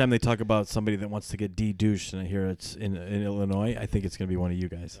 Every time they talk about somebody that wants to get de-douched, and I hear it's in Illinois, I think it's going to be one of you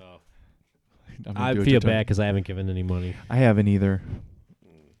guys. I'm gonna I do it feel to bad Tony. because I haven't given any money. I haven't either.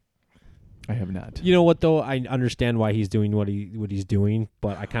 I have not. You know what though? I understand why he's doing what he's doing,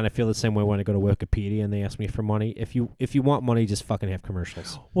 but I kind of feel the same way when I go to Wikipedia and they ask me for money. If you want money, just fucking have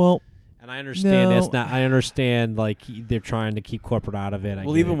commercials. Well, And I understand that's No. not. I understand like they're trying to keep corporate out of it. I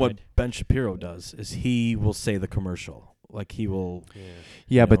Well, get even it, what but- Ben Shapiro does is he will say the commercial. Like he will.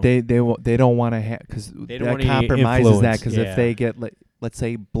 yeah, you but know. they don't want to have because They that don't want any compromises that influence, because yeah. if they get let's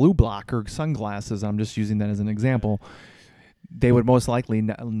say blue blocker sunglasses, I'm just using that as an example. They would most likely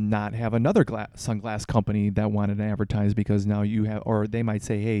not have another sunglass company that wanted to advertise because now you have, or they might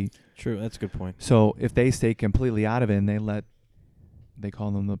say, hey, True, that's a good point. so if they stay completely out of it and they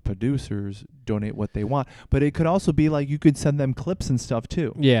call them the producers, donate what they want. But it could also be like you could send them clips and stuff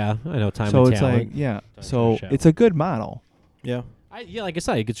too. Yeah, I know. Time So and it's talent. like, yeah. Time So for the show. it's a good model. Yeah. Like I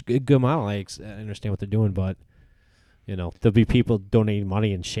said, it's a good model. I understand what they're doing, but there'll be people donating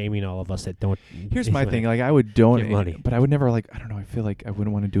money and shaming all of us that don't. Here's my thing. Like I would donate, money. but I would never I don't know. I feel like I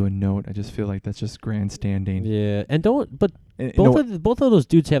wouldn't want to do a note. I just feel like that's just grandstanding. Yeah, and don't. But And, both of those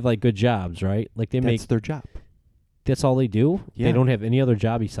dudes have like good jobs, right? Like they that's make. their job. That's all they do. Yeah. They don't have any other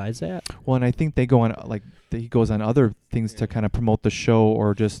job besides that. Well, and I think they go on he goes on other things to kind of promote the show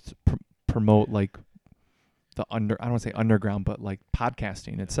or just promote like the I don't want to say underground, but like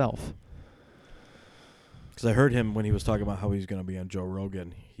podcasting itself. Because I heard him when he was talking about how he's going to be on Joe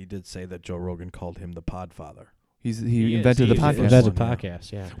Rogan. He did say that Joe Rogan called him the Podfather. He invented the He's podcast. Invented one, a yeah.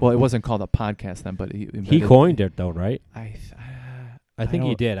 podcast. Yeah. Well, it wasn't called a podcast then, but he Coined it though, right? I think he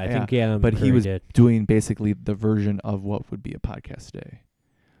don't- did. I yeah, think Adam but he Curry was did. doing basically the version of what would be a podcast today.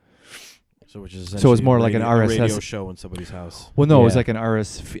 So which is So it's essentially more a like an radio- a radio RSS show in somebody's house. Well, no, it was Yeah. like an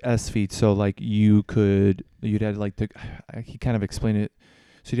RSS feed. So like you'd have like he kind of explained it.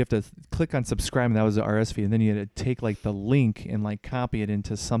 So you'd have to click on subscribe, and that was the RSS feed, and then you had to take like the link and like copy it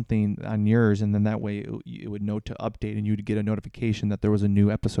into something on yours, and then that way it would know to update, and you'd get a notification that there was a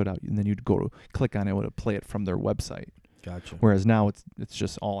new episode out, and then you'd go to click on it, it would play it from their website. Gotcha. Whereas now it's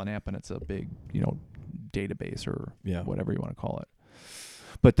just all an app, and it's a big database or Yeah. whatever you want to call it.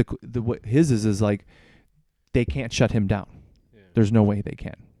 But what his is like they can't shut him down. There's no way they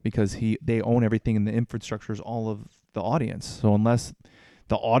can because they own everything and the infrastructure is all of the audience. So unless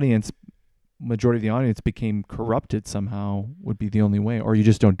the majority of the audience became corrupted somehow would be the only way, or you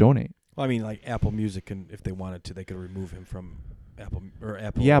just don't donate. Well, I mean, like Apple Music, can, if they wanted to, they could remove him from Apple.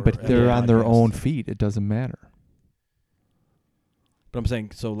 Yeah, or but Apple they're on their Podcasts. own feed. It doesn't matter. But I'm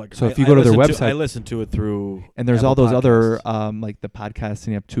saying, so like, So if you go to their website- I listen to it through. And there's Apple all those other Podcasts. like the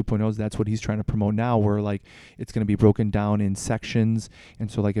podcasting app 2.0s. That's what he's trying to promote now, where like it's going to be broken down in sections. And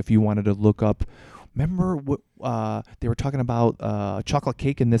so like if you wanted to look up, remember what they were talking about chocolate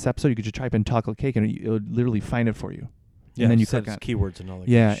cake in this episode? You could just type in chocolate cake and it would literally find it for you. Yeah, and then you says click on keywords and all that.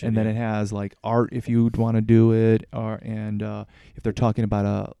 Yeah, kind of shit, and then it has like art if you'd want to do it, and if they're talking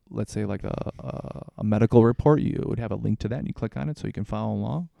about let's say like a medical report, you would have a link to that, and you click on it so you can follow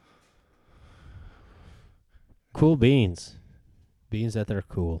along. Cool beans. Beans that they're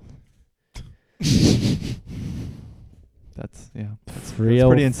cool. That's Frio,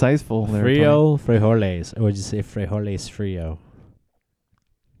 pretty insightful. there, Tony. Frio frijoles. Or would you say frijoles frio?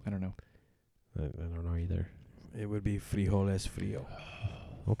 I don't know. I don't know either. It would be frijoles frio.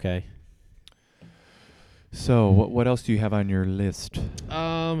 Okay. So what else do you have on your list?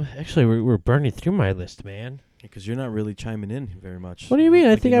 Actually, we're burning through my list, man. Because you're not really chiming in very much. What do you mean?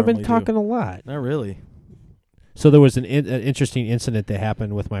 I like think you I've been normally talking do. a lot. Not really. So there was an interesting incident that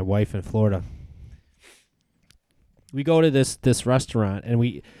happened with my wife in Florida. We go to this restaurant, and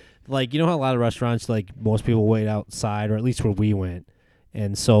we, like, you know how a lot of restaurants, like, most people wait outside, or at least where we went.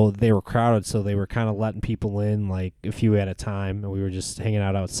 And so they were crowded, so they were kind of letting people in, like, a few at a time, and we were just hanging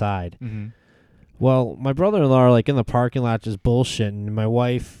out outside. Mm-hmm. Well, my brother-in-law are, like, in the parking lot just bullshitting, and my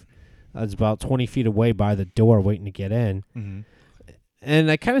wife is about 20 feet away by the door waiting to get in. Mm-hmm. And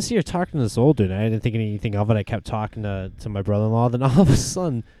I kind of see her talking to this old dude. I didn't think anything of it. I kept talking to my brother-in-law. Then all of a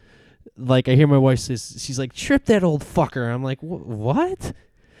sudden, like, I hear my wife says, she's like, "Trip that old fucker." I'm like, what?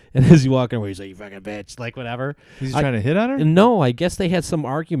 And as you walking away, he's like, "You fucking bitch," like, whatever. He's trying to hit on her? And no, I guess they had some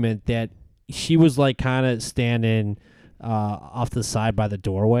argument that she was, like, kind of standing off to the side by the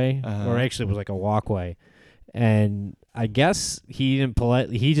doorway, or actually it was like a walkway. And I guess he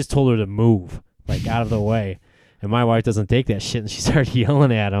just told her to move, like, out of the way. And my wife doesn't take that shit, and she started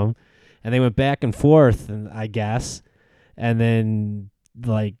yelling at him. And they went back and forth, and I guess. And then,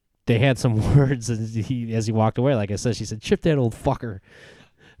 like, they had some words as he walked away. Like I said, she said, "Trip that old fucker."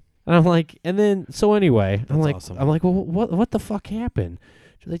 And I'm like, and then, so anyway, That's awesome. I'm like, well, what the fuck happened?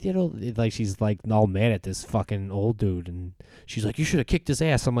 She's like, she's like all mad at this fucking old dude, and she's like, you should have kicked his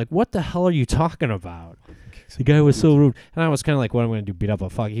ass. I'm like, what the hell are you talking about? The guy was so rude, and I was kind of like, what am I gonna do? Beat up a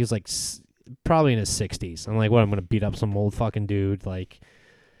fuck? He was like, probably in his 60s. I'm like, what? I'm gonna beat up some old fucking dude, like.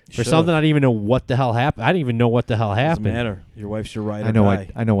 For something I didn't even know what the hell happened. I didn't even know what the hell happened. Doesn't matter. Your wife's your ride or I know die.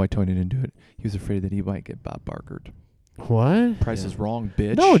 I know why Tony didn't do it. He was afraid that he might get Bob Barkered. What? Price is wrong,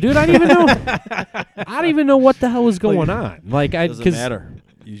 bitch. No, dude, I didn't even know. I didn't even know what the hell was going on. Like, Doesn't matter.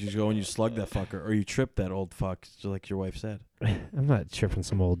 You just go and you slug that fucker, or you trip that old fuck, just like your wife said. I'm not tripping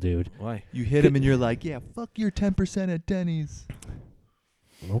some old dude. Why? You hit him and you're like, yeah, fuck your 10% at Denny's.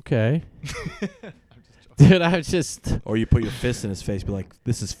 Okay. Dude, I was just. Or you put your fist in his face, be like,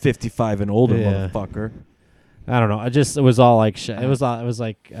 "This is 55 and older, Yeah. motherfucker." I don't know. It was all like shit. It was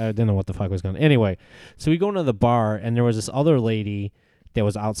like I didn't know what the fuck was going on. Anyway, so we go into the bar, and there was this other lady that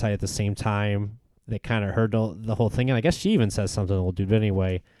was outside at the same time that kind of heard the whole thing, and I guess she even says something to the old dude. But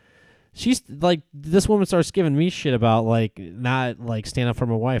anyway, she's like, this woman starts giving me shit about like not like stand up for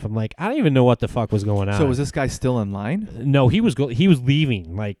my wife. I'm like, I don't even know what the fuck was going on. So was this guy still in line? No, he was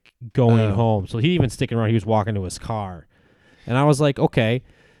leaving, like going Oh. home. So he even sticking around. He was walking to his car, and I was like, okay.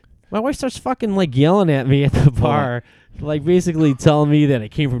 My wife starts fucking like yelling at me at the bar, like basically telling me that I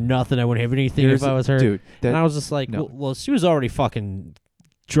came from nothing. I wouldn't have anything if I was her. Dude, And I was just like, no. well, she was already fucking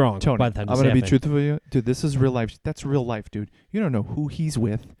drunk Tony, by the time I'm this gonna be happened. truthful with you, dude. This is real life. That's real life, dude. You don't know who he's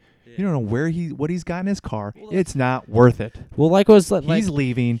with. You don't know what he's got in his car. Well, It's not worth it. Well, like it was like, He's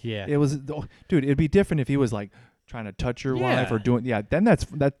leaving. yeah. It was, dude. It'd be different if he was like trying to touch your Yeah. wife or doing. Yeah, then that's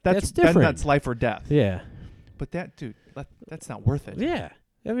That's then different. that's life or death. yeah, But that, dude, that's not worth it. yeah.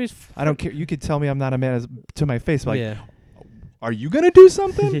 I mean, I don't care. You could tell me I'm not a man to my face. But like, yeah, are you gonna do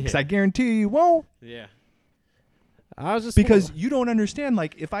something? Because Yeah. I guarantee you won't. yeah. I was just Because you don't understand.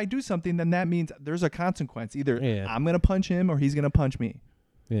 Like, if I do something, then that means there's a consequence. Either Yeah. I'm gonna punch him or he's gonna punch me.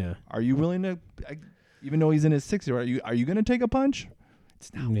 yeah, Are you willing to, even though he's in his 60s, are you gonna take a punch?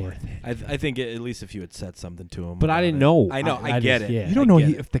 It's not Yeah. worth it. I think at least if you had said something to him. But I about didn't it. know. I know. I, I get just- it. yeah. You don't I know get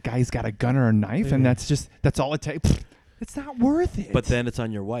it. if the guy's got a gun or a knife, and Yeah. that's all it takes. It's not worth it. But then it's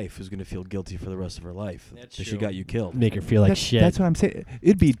on your wife who's going to feel guilty for the rest of her life. That's that she true. got you killed. make her feel like that's, shit. That's what I'm saying.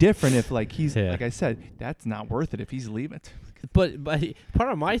 It'd be different if like he's Yeah. like I said, that's not worth it if he's leaving. But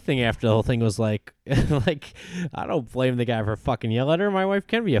part of my thing after the whole thing was like, like I don't blame the guy for fucking yelling at her. My wife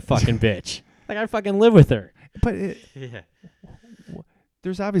can be a fucking bitch. Like I fucking live with her. But Yeah.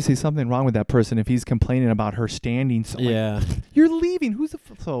 there's obviously something wrong with that person if he's complaining about her standing. So like, Yeah. you're leaving. Who's the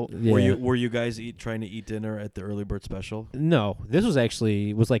so? Yeah. Were you guys trying to eat dinner at the early bird special? No, this was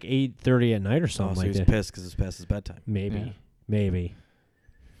actually was like 8:30 at night or Oh, something so he like was that. pissed because it's past his bedtime. Maybe, maybe.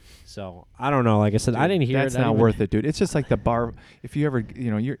 So I don't know. Like I said, I didn't hear That's it. not worth it, dude. It's just like the bar. If you ever,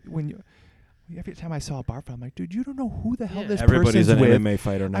 every time I saw a bar fight, I'm like, dude, you don't know who the hell Yeah. this Everybody's person's an with. MMA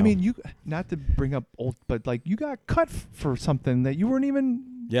fighter now. I mean, you not to bring up old, but like you got cut for something that you weren't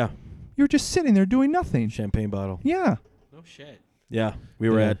even. yeah, You were just sitting there doing nothing. champagne bottle. Yeah, No shit. Yeah, we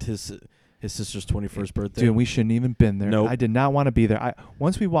were Yeah. at his sister's 21st birthday. dude, we shouldn't even been there. Nope. I did not want to be there.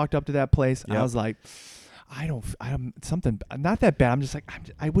 Once we walked up to that place, I Yep. was like, I'm something not that bad. I'm just like,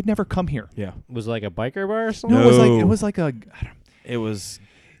 I would never come here. Yeah, Was it like a biker bar or something? No, it No. was like a. I don't, it was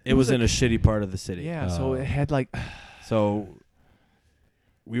was in a shitty part of the city. yeah, so Oh. it had like So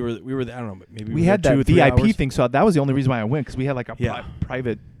we were I don't know, maybe we were had there 2 or that 3 VIP hours, thing, so that was the only reason why I went because we had like a Yeah.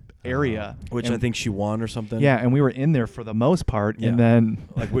 private area, which and- I think she won or something. Yeah, and we were in there for the most part, Yeah. and then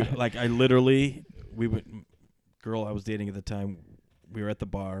like I literally we went girl I was dating at the time, we were at the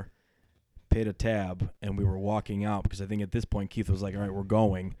bar, paid a tab, and we were walking out because I think at this point Keith was like, all right, we're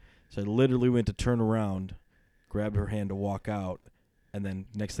going. So I literally went to turn around, grab her hand to walk out, and then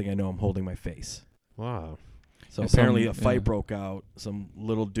next thing I know I'm holding my face. Wow. So Yeah, apparently some- a fight yeah. broke out. Some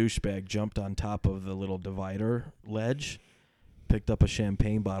little douchebag jumped on top of the little divider ledge, picked up a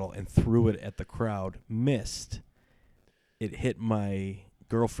champagne bottle and threw it at the crowd. Missed. It hit my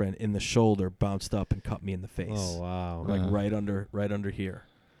girlfriend in the shoulder, bounced up and cut me in the face. Oh wow. Like right under here.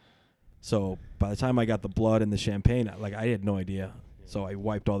 So by the time I got the blood and the champagne, I had no idea. So I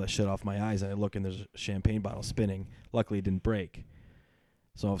wiped all that shit off my eyes and I look and there's a champagne bottle spinning. Luckily it didn't break.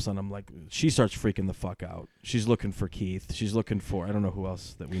 So all of a sudden I'm like, she starts freaking the fuck out. She's looking for Keith. She's looking for, I don't know who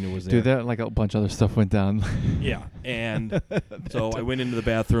else that we knew was there. dude, that like a bunch of other stuff went down. Yeah. And so I went into the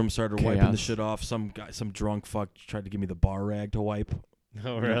bathroom, started wiping the Chaos. shit off. Some drunk fuck tried to give me the bar rag to wipe.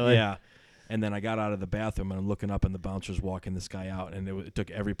 Oh You know, yeah. And then I got out of the bathroom and I'm looking up and the bouncer's walking this guy out, and it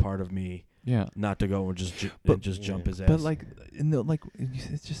took every part of me Yeah, not to go and just But- jump his ass. but like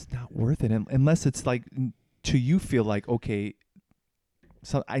it's just not worth it unless it's like to you feel like okay.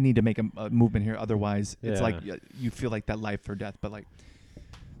 So I need to make a movement here, otherwise it's Yeah. like you feel like that life or death. But like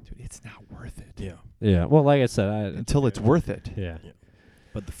dude, it's not worth it. Yeah. Yeah. Well, like I said, Until it's worth it. Yeah.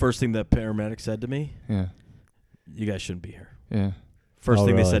 But the first thing that paramedic said to me, Yeah. you guys shouldn't be here. Yeah. First Oh,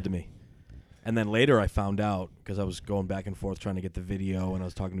 thing they really? said to me. And then later I found out, because I was going back and forth trying to get the video, and I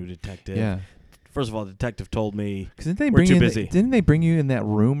was talking to a detective. Yeah. First of all, the detective told me, Because didn't they We're bring too you in busy. didn't they bring you in that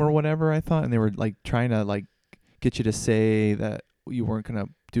room or whatever? I thought, and they were like trying to like get you to say that you weren't gonna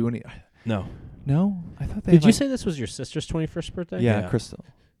do any. no, No, I thought they. Did you like, say this was your sister's 21st birthday? Yeah, Yeah. Crystal.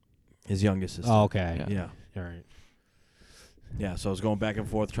 his youngest sister. Oh, okay. Yeah. Yeah. All right. Yeah, so I was going back and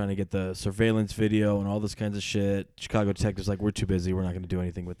forth trying to get the surveillance video and all this kinds of shit. Chicago detectives like, we're too busy. We're not going to do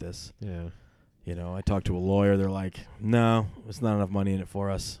anything with this. Yeah. You know, I talked to a lawyer. They're like, no, there's not enough money in it for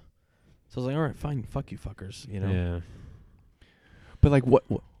us. So I was like, all right, fine. Fuck you fuckers. You know? Yeah. But like,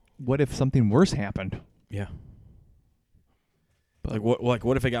 what if something worse happened? Yeah. But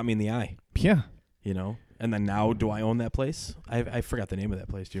What if it got me in the eye? Yeah. You know? And then now, do I own that place? I forgot the name of that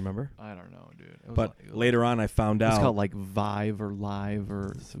place. Do you remember? I don't know, dude. It was But like, later on, I found it's out called like Vive or Live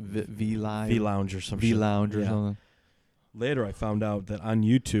or V Live. V Lounge or some V shit. Lounge or Yeah. something. Later, I found out that on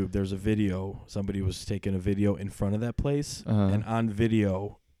YouTube, there's a video. Somebody was taking a video in front of that place, and on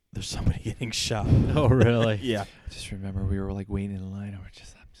video, there's somebody getting shot. Oh, really? Yeah. I just remember we were like waiting in line. I'm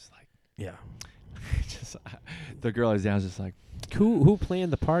just like, Yeah. the girl I was down was just like, Who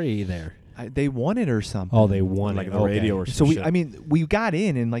planned the party there? they wanted or something. Oh, they won Like it. the Okay. radio or So some we, shit. I mean, we got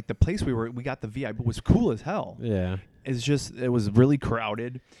in and like the place we got the VIP was cool as hell. Yeah. It's just it was really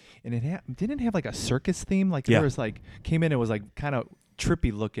crowded, and it didn't have like a circus theme. Like Yeah. there was like came in, it was like kind of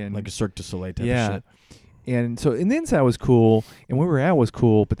trippy looking, Like a Cirque du Soleil type yeah. of shit. And so and the inside was cool, and where we were at was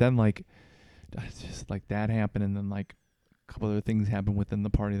cool. But then like, it's just like that happened, and then like a couple other things happened within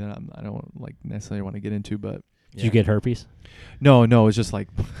the party that I don't like necessarily want to get into. But Did you get herpes? no, it was just like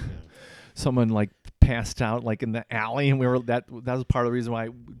someone like passed out like in the alley, and we were that was part of the reason why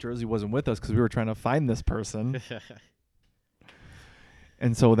Jersey wasn't with us, because we were trying to find this person.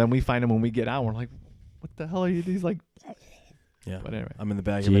 And so then we find him when we get out. We're like, what the hell are you? He's like, Yeah. but anyway, I'm in the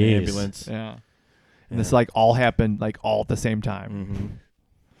back of an Jeez. ambulance. yeah. And this like all happened like all at the same time.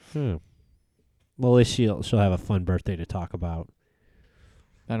 Mm-hmm. Well, at least she'll have a fun birthday to talk about.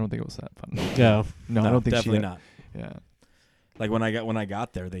 I don't think it was that fun. Yeah. No, I don't think definitely she. not. Yeah. Like when I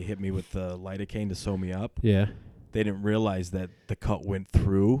got there, they hit me with the lidocaine to sew me up. Yeah. They didn't realize that the cut went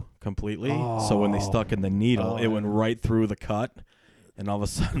through completely. So when they stuck in the needle, it went right through the cut, and all of a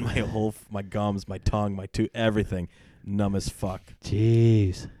sudden my gums, my tongue, my tooth, everything numb as fuck.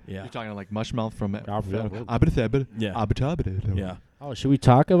 Jeez. Yeah. You're talking like Mushmouth from Yeah. Yeah. Oh, should we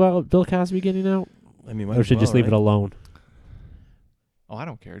talk about Bill Cosby getting out, I mean, or should we just leave it alone? Oh, I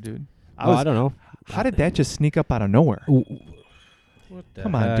don't care, dude. I don't know. How did that just sneak up out of nowhere? What the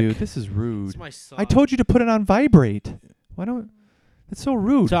Come on, dude. This is rude. It's my son. I told you to put it on vibrate. Why don't? That's so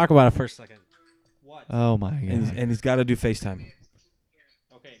rude. Talk about it for a second. What? Oh my god. And he's got to do FaceTime.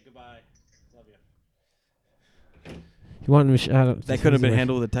 Okay, goodbye. Love you. You want to? That could have been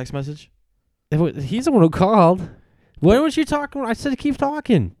handled with a text message. He's the one who called. Why was you talking? I said keep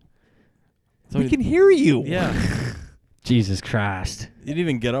talking. We can hear you. Yeah. Jesus Christ. You didn't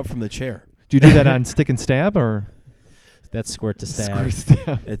even get up from the chair. Do you do that on stick and stab or That's squirt to stab. squirt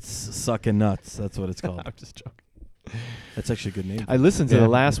stab? It's sucking nuts. That's what it's called. I'm just joking. That's actually a good name. I listened to Yeah. the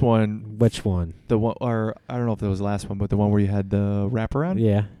last one, Which one? the one, or I don't know if that was the last one, but the one where you had the wraparound.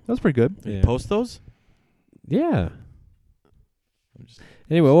 Yeah. That was pretty good. You Yeah. post those? Yeah. I'm just-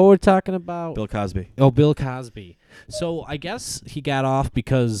 Anyway, what we're talking about? Bill Cosby. Oh, Bill Cosby. So I guess he got off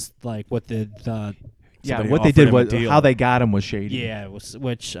because like what the Yeah, Somebody what they offered did him a was deal. how they got him was shady. yeah, it was,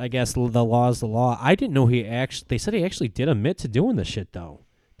 which I guess the law is the law. I didn't know he actually. They said he actually did admit to doing the shit though.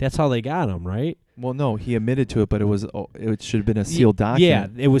 That's how they got him, right? Well, no, he admitted to it, but it should have been a sealed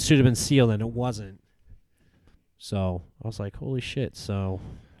document. Yeah, it should have been sealed and it wasn't. So I was like, holy shit. So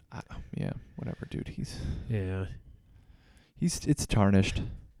Yeah, whatever, dude. yeah. It's tarnished.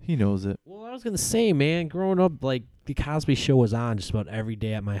 He knows it. Well, I was gonna say, man, growing up, like the Cosby Show was on just about every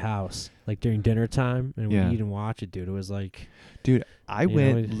day at my house, like during dinner time, and Yeah. we'd eat and watch it, dude. It was like, Dude, I You know,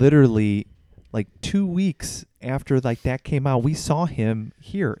 went it- literally like 2 weeks after like that came out. We saw him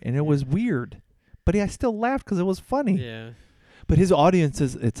here, and it was weird, but I still laughed because it was funny. yeah. But his audience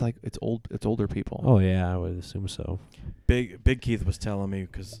is it's older people. Oh yeah, I would assume so. Big Keith was telling me,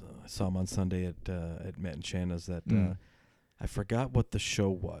 because I saw him on Sunday at Matt and Shanna's, that Mm. I forgot what the show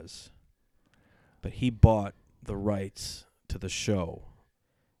was, but he bought the rights to the show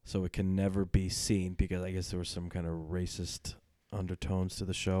so it can never be seen, because I guess there was some kind of racist undertones to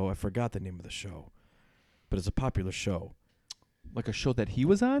the show. I forgot the name of the show, but it's a popular show. Like a show that he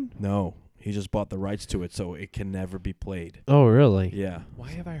was on. No, He just bought the rights to it, so it can never be played. Oh, really? Yeah.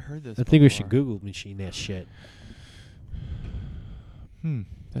 Why have I heard this? I think we should before? Google machine that shit.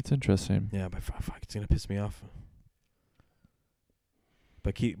 That's interesting. Yeah, but fuck, it's gonna piss me off.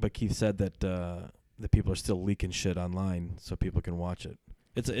 But Keith said that the people are still leaking shit online so people can watch it.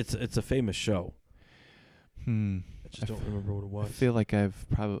 It's a famous show. I just don't remember what it was. I feel like I've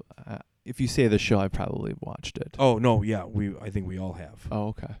probably, if you say the show, I probably watched it. Oh no, yeah, I think we all have. Oh,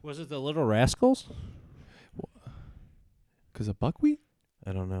 okay. Was it the Little Rascals? Because of buckwheat?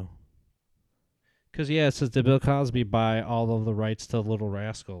 I don't know. Because, yeah, it says did Bill Cosby buy all of the rights to Little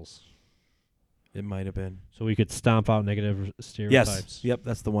Rascals? It might have been. So we could stomp out negative stereotypes. Yes. Yep,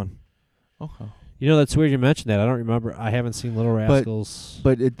 that's the one. Okay. You know, that's weird you mentioned that. I don't remember. I haven't seen Little Rascals.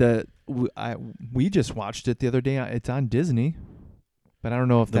 But we just watched it the other day. It's on Disney. But I don't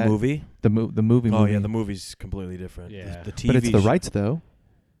know if The movie? the movie. Oh yeah, the movie's completely different. Yeah. The TV. But it's the rights though,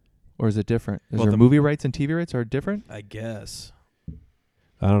 or is it different? Is Well, there the- movie rights and TV rights are different? I guess.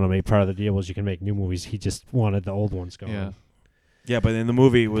 I don't know. Maybe part of the deal was you can make new movies. He just wanted the old ones going. Yeah. Yeah, but in the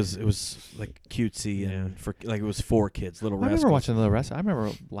movie it was like cutesy Yeah. and it was for kids, Little I Rascals. remember watching the rest. I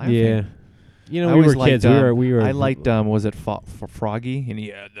remember laughing. Yeah. You know, I we were always liked, kids. We were. I liked was it for Froggy and he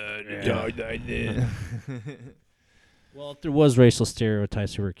had Yeah. Well, there was racial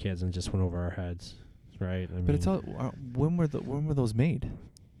stereotypes. We were kids and just went over our heads, right? I But it's mean, all when were those made?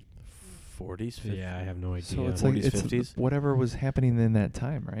 40s, 50s. Yeah, I have no idea. So it's 40s, like it's 50s? whatever was happening in that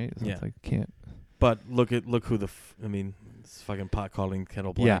time, right? So Yeah. It's like can't. But look who I mean, it's fucking pot calling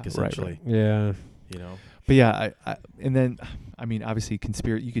kettle black Yeah, right, essentially. yeah. You know. But yeah, and then I mean obviously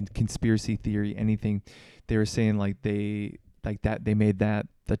conspiracy theory anything. They were saying like they made that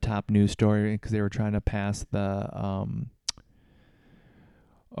the top news story because they were trying to pass the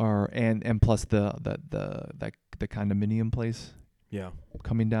and plus the condominium place Yeah.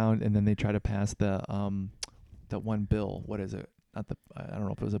 coming down, and then they try to pass the one bill. What is it? Not the I don't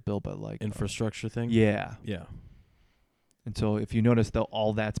know if it was a bill, but like Infrastructure thing? yeah. Yeah. And so if you notice, though,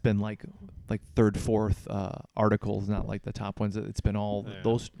 all that's been like third, fourth articles, not like the top ones. It's been all Yeah.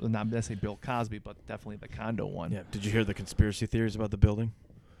 those, not necessarily Bill Cosby, but definitely the condo one. Yeah. Did you hear the conspiracy theories about the building?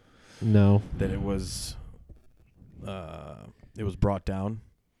 No. That it was brought down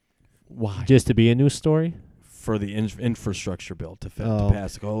Why? Just to be a news story? for the infrastructure bill to Oh.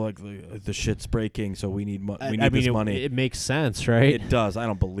 pass. Like, the shit's breaking, so we need I this mean, money. It makes sense, right? It does. I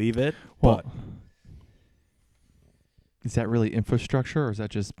don't believe it, Well, but is that really infrastructure, or is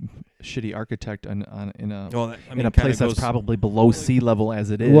that just shitty architect in a in in a place that's probably below sea level as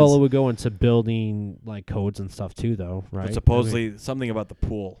it is? Well, it would go into building like codes and stuff too, though, right? But supposedly something about the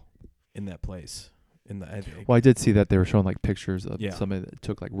pool in that place. Well, I did see that they were showing like pictures of Yeah. somebody that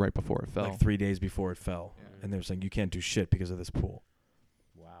took like right before it fell. like 3 days before it fell, and they were saying you can't do shit because of this pool.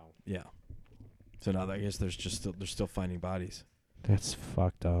 Wow. Yeah. So now I guess they're still finding bodies. That's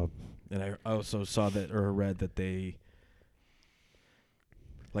fucked up. And I also saw that or read that they,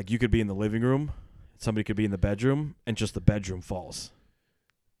 like, you could be in the living room, somebody could be in the bedroom, and just the bedroom falls.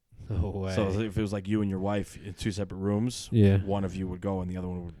 No way. So if it was like you and your wife in 2 separate rooms, yeah. one of you would go and the other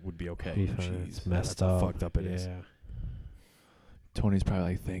one would be okay. It's Jeez, messed that's up. how fucked up it is. Yeah. Tony's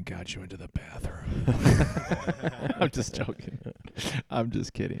probably like, "Thank God you went to the bathroom." I'm just joking. I'm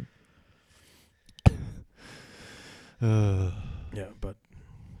just kidding. Yeah, but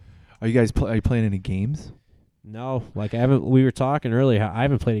Are you guys are you playing any games? No, like I haven't. We were talking earlier. I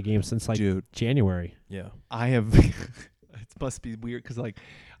haven't played a game since like Dude, January. yeah. I have. It must be weird because like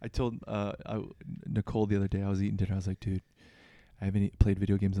I told Nicole the other day I was eating dinner. I was like, "Dude, I haven't played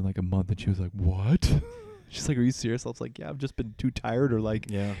video games in like a month," and she was like, "What?" She's like, "Are you serious?" I was like, "Yeah, I've just been too tired, or like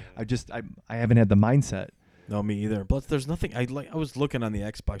Yeah. I haven't had the mindset." No, me either. Plus, there's nothing. I was looking on the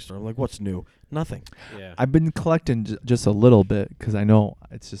Xbox store. I'm like, what's new? Nothing. Yeah. I've been collecting just a little bit because I know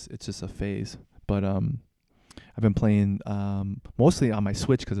it's just a phase. But I've been playing mostly on my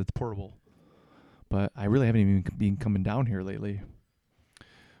Switch because it's portable. But I really haven't even been coming down here lately.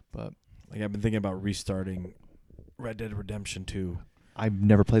 But Like, I've been thinking about restarting Red Dead Redemption 2. I've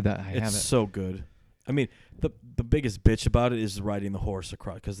never played that. I It's haven't. so good. I mean, the biggest bitch about it is riding the horse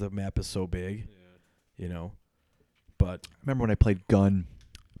across because the map is so big. You know, but I remember when I played Gun,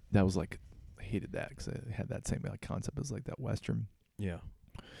 that was like I hated that because it had that same like concept as like that Western. yeah,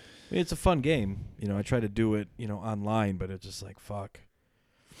 I mean, it's a fun game. You know, I try to do it, online, but it's just like fuck.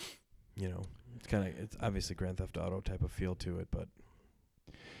 You know, it's obviously Grand Theft Auto type of feel to it, but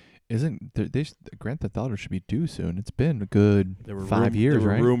Isn't Grand Theft Auto should be due soon? It's been a good there were 5 years,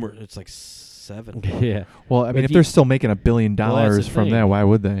 right? Rumor it's like 7. Yeah. Well, I mean, But if you- they're still making $1 billion Well, that's the from thing. that, why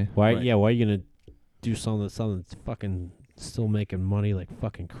would they? Why? Right. Yeah. Why are you gonna do something that's fucking still making money like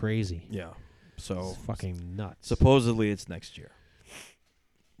fucking crazy. Yeah. So It's fucking nuts. supposedly it's next year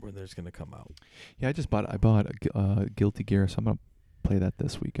where there's going to come out. Yeah, I bought Guilty Gear, so I'm gonna play that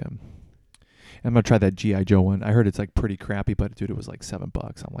this weekend. I'm gonna try that G.I. Joe one. I heard it's like pretty crappy, but dude, it was like $7.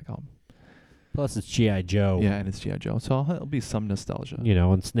 I'm like, oh, Plus, it's G.I. Joe. yeah, and it's G.I. Joe, so it'll be some nostalgia. You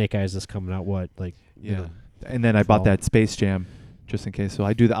know, and Snake Eyes is coming out, you Yeah, know, and then I bought fall. that Space Jam, just in case. So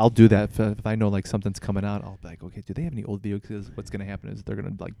I'll do that if I know like something's coming out. I'll be like, okay, do they have any old videos? 'Cause what's gonna happen is they're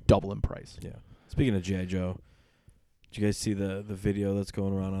gonna like double in price. Yeah. Speaking of G.I. Joe, did you guys see the video that's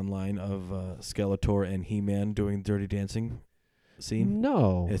going around online of Skeletor and He-Man doing Dirty Dancing scene?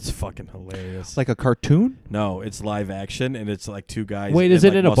 No. It's fucking hilarious. Like a cartoon. No, it's live action, and it's like two guys. Wait, is it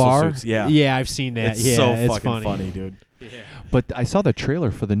like in a muscle bar? suits. Yeah. Yeah, I've seen that. It's yeah, so it's fucking funny, dude. Yeah. But I saw the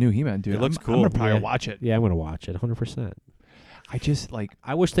trailer for the new He-Man, dude. It looks I'm cool. gonna probably Yeah. watch it. Yeah, I'm gonna watch it 100%. I just like.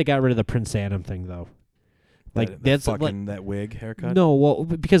 I wish they got rid of the Prince Adam thing though. Like that that's fucking that wig haircut. no, well,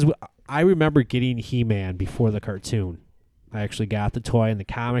 because I remember getting He-Man before the cartoon. I actually got the toy and the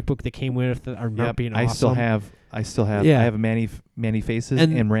comic book that came with it. I remember Yep, being I awesome. still have. Yeah. I have Manny Faces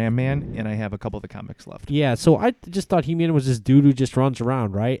And- and Ram Man, and I have a couple of the comics left. Yeah, so I just thought He-Man was this dude who just runs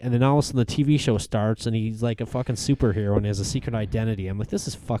around, right? And then all of a sudden the TV show starts and he's like a fucking superhero and has a secret identity. I'm like, this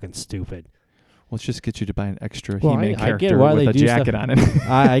is fucking stupid. Let's just get you to buy an extra Well, He-Man I get character why with they a do jacket stuff. on it.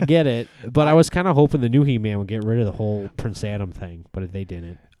 I get it, but I was kind of hoping the new He-Man would get rid of the whole Prince Adam thing, but they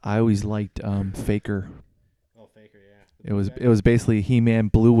didn't. I always liked Faker. Oh, Faker, yeah. It was basically He-Man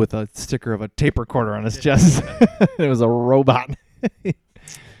blue with a sticker of a tape recorder on his chest. It was a robot.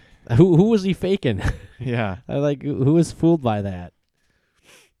 Who was he faking? Yeah. I like who was fooled by that?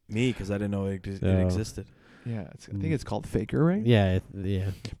 Me, because I didn't know it So- existed. Yeah, I think it's called Faker, right? Yeah, yeah.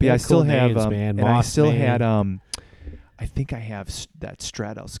 But They yeah, I had still cool have, names, man. and I Moss still Man. had, I think I have that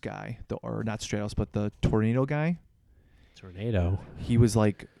Stratos guy, or not Stratos, but the Tornado guy. Tornado. He was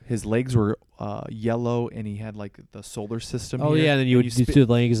like, his legs were yellow, and he had like the solar system. Oh here, yeah, then you and would spit- do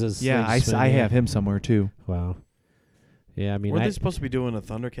the legs as Yeah, legs spin, I yeah. have him somewhere too. Wow. Yeah, I mean, Were they supposed to be doing a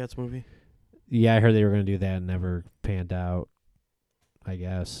Thundercats movie? yeah, I heard they were going to do that and never panned out. I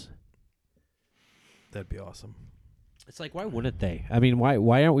guess. That'd be awesome. It's like, why wouldn't they? I mean,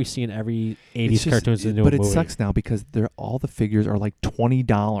 why aren't we seeing every 80s It's just- cartoons into but a it movie? sucks now because all the figures are like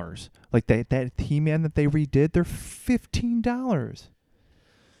 $20. Like that He-Man that they redid, they're $15.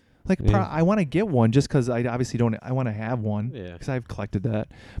 Like Yeah. I want to get one just because I obviously don't. I want to have one Yeah. because I've collected that.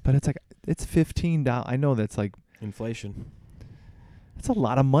 But it's like it's $15. I know that's like Inflation. that's a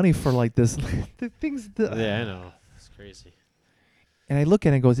lot of money for like this. The things. Yeah, I know. It's crazy. And I look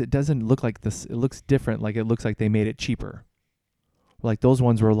at it and goes, it doesn't look like this. It looks different. Like it looks like they made it cheaper. Like those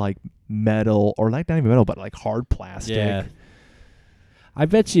ones were like metal or like not even metal, but like hard plastic. Yeah. I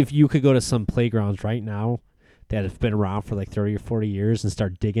bet you if you could go to some playgrounds right now that have been around for like 30 or 40 years and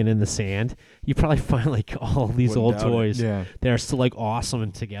start digging in the sand, you probably find like all these Wouldn't old doubt it. toys Yeah. that are still like awesome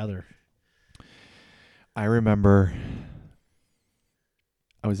and together. I remember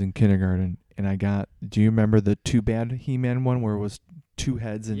I was in kindergarten and I got. Do you remember the Too Bad He-Man one where it was two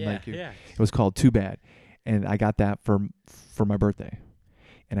heads and like it was called Too Bad, and I got that for my birthday,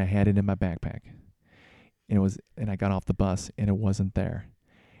 and I had it in my backpack, and I got off the bus and it wasn't there,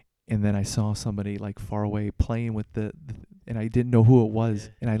 and then I saw somebody like far away playing with the and I didn't know who it was,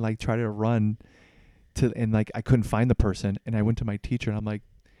 Yeah. and I like tried to run to and like I couldn't find the person, and I went to my teacher and I'm like,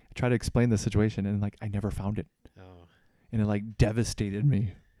 I tried to explain the situation and like I never found it. Oh. And it like devastated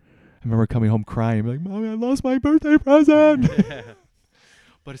me. I remember coming home crying, like, "Mommy, I lost my birthday present."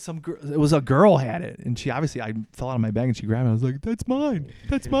 But it was a girl had it, and she obviously I fell out of my bag and she grabbed it. I was like, "That's mine,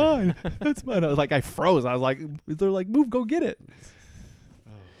 that's mine, that's mine." I was like, I froze. I was like, "They're like, move, go get it."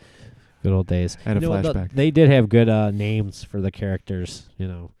 Good old days. I had a You know, flashback. they did have good names for the characters, you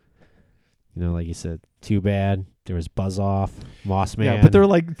know. Like you said, Too Bad. There was Buzz Off, Moss Man. Yeah, but they're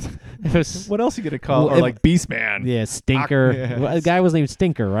like, It was- what else you gonna call? Well, or if- like Beast Man. yeah, Stinker. Yeah. Well, the guy was named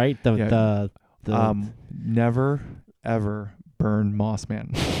Stinker, right? Yeah. The Never ever burn Moss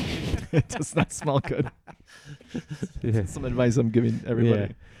Man. It does not smell good. yeah. Some advice I'm giving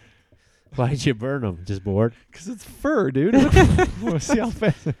everybody. Why'd you burn them? Just bored? Because it's fur, dude. See how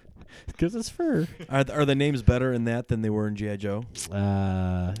fast. Because it's fur. Are the names better in that than they were in G.I. Joe?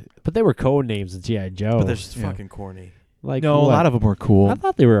 But they were code names in G.I. Joe. But they're just Yeah. fucking corny. like No, a what? lot of them were cool. I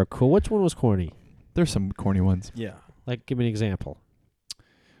thought they were cool. Which one was corny? There's some corny ones. Yeah. Like, give me an example.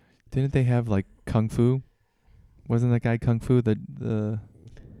 Didn't they have like Kung Fu? Wasn't that guy Kung Fu? The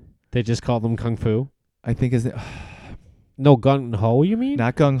They just called them Kung Fu. I think is No, Gung Ho. You mean?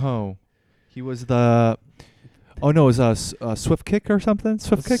 not Gung Ho. He was the Oh no, it was Swift Kick or something.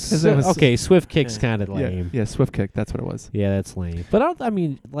 Swift Kick. His name was- Okay, Swift Kick's Yeah. kind of Yeah, lame. yeah, Swift Kick. That's what it was. Yeah, that's lame. But I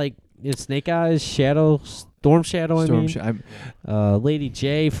mean, like it's Snake Eyes, Shadow, Storm Shadow. Storm I mean, Sh- I'm- Lady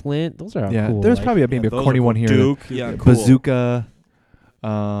J, Flint. Those are all yeah, cool. there's like, probably maybe a those corny are one cool. here. Duke, yeah, cool. Bazooka,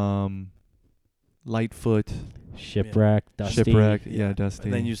 Lightfoot, Shipwreck, Dusty. Shipwreck. Yeah, Dusty.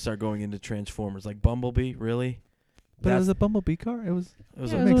 And then you start going into Transformers, like Bumblebee. Really? but it That's- was a Bumblebee car. It was. It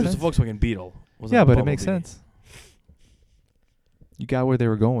was, Yeah, a, it it was- was a Volkswagen Beetle. Wasn't Yeah, a but it makes Bumblebee. sense. You got where they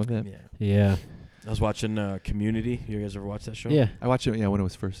were going with it. Yeah. Yeah. I was watching Community. You guys ever watch that show? Yeah. I watched it. Yeah, when it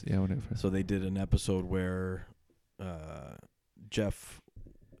was first. Yeah, when it was first. So they did an episode where Jeff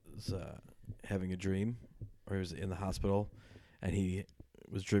was having a dream, or he was in the hospital, and he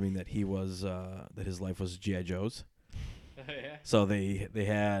was dreaming that he was that his life was G.I. Joe's. So they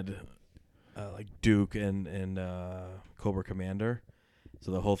had like Duke and Cobra Commander. So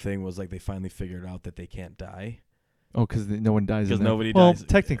the whole thing was like they finally figured out that they can't die. Oh, because no one dies. in 'Cause that. nobody well, dies.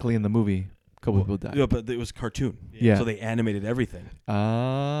 technically in the movie, a couple people died. Yeah, but it was cartoon. Yeah. So they animated everything.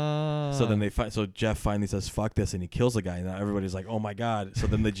 Ah. So then so Jeff finally says "fuck this" and he kills the guy. And now everybody's like, "Oh my god!" So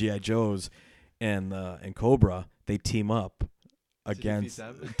then the GI Joes and Cobra, they team up against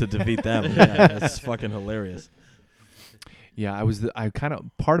to defeat them. Yeah, it's fucking hilarious. Yeah, I kind of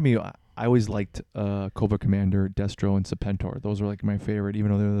part of me. I always liked Cobra Commander, Destro, and Serpentor. Those were like my favorite,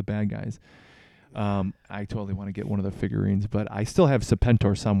 even though they were the bad guys. I totally want to get one of the figurines, but I still have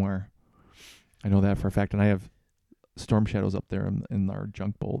Serpentor somewhere. I know that for a fact, and I have Storm Shadows up there in our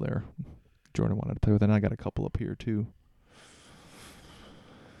junk bowl there. Jordan wanted to play with it, and I got a couple up here too.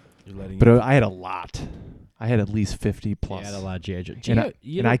 You're letting But I had a lot. I had at least 50 plus. Yeah, I had a lot of G.I. Joe.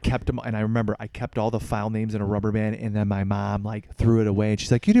 And I kept them, and I remember I kept all the file names in a rubber band, and then my mom like threw it away, and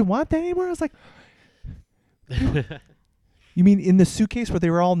she's like, "You didn't want that anymore?" I was like, "You mean in the suitcase where they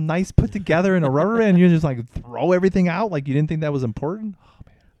were all nice put together in a rubber band, and you just like throw everything out like you didn't think that was important?"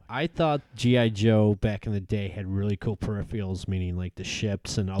 I thought G.I. Joe back in the day had really cool peripherals, meaning like the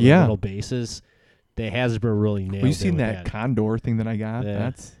ships and other Yeah. little bases. The Hasbro really nailed Well, you it seen with that Condor thing that I got?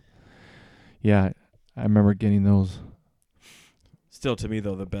 Yeah. Yeah, I remember getting those. Still, to me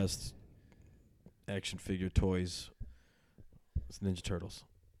though, the best action figure toys is Ninja Turtles.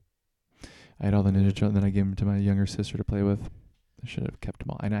 I had all the Ninja Turtles, and then I gave them to my younger sister to play with. I should have kept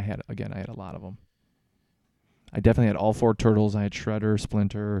them all, and I had a lot of them. I definitely had all 4 turtles. I had Shredder,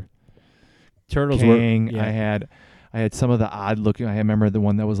 Splinter, Turtles Kang. were. Yeah. I had some of the odd looking. I remember the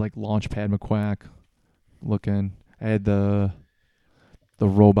one that was like Launchpad McQuack looking. I had the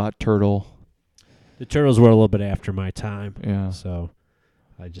robot turtle. The Turtles were a little bit after my time, Yeah, so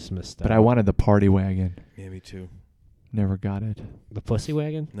I just missed that. but I wanted the party wagon. Yeah, me too. Never got it. The Pussy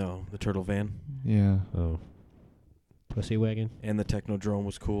Wagon? No, the Turtle Van Yeah. Oh. Pussy Wagon? and the Technodrome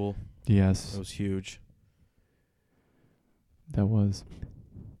was cool. Yes, That was huge. that was.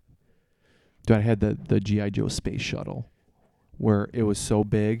 Dude, I had the G.I. Joe space shuttle, where it was so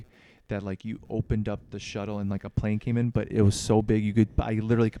big that like you opened up the shuttle and like a plane came in, but it was so big I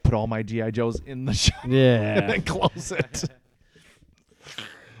literally could put all my G.I. Joes in the shuttle and Yeah. then close it.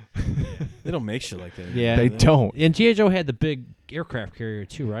 They don't make shit like that. Yeah. They don't. And G.I. Joe had the big aircraft carrier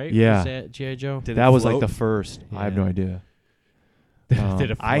too, right? Yeah. Was that G.I. Joe? Did That it was like float? the first. I have no Yeah. idea.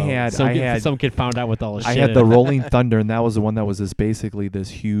 Did it I float? had some kid found out with all the I shit. had in the it. Rolling Thunder, and that was the one that was basically this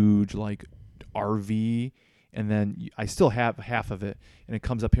huge like RV, and then I still have half of it, and it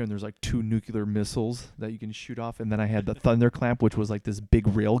comes up here, and there's like 2 nuclear missiles that you can shoot off, and then I had the Thunderclamp, which was like this big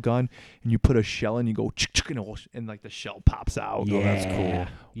rail gun, and you put a shell in, you go and like the shell pops out. Yeah. Oh, that's cool.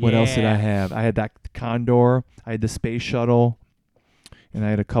 What else did I Yeah. have? I had that Condor, I had the space shuttle, and I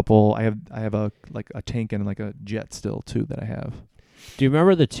had a couple. I have a tank and like a jet still too that I have. Do you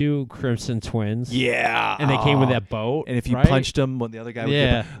remember the 2 Crimson Twins? Yeah, And they came with that boat. And if you right? punched them, when the other guy would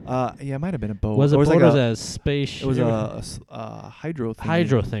Yeah. yeah, it might have been a boat. Was it Or boat like or was it a space? It was a hydro thing.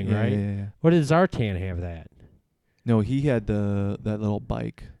 Hydro thing, Yeah, right? Yeah, yeah. What did Zartan have that? No, he had that little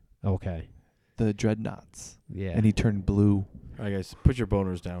bike, Okay. the Dreadnoughts, Yeah. and he turned blue. All right, guys, put your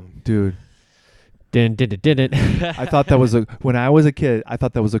boners down. Dude, did it. I thought that was when I was a kid, I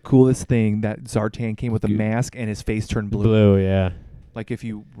thought that was the coolest thing that Zartan came with a mask and his face turned blue. Blue, yeah. Like if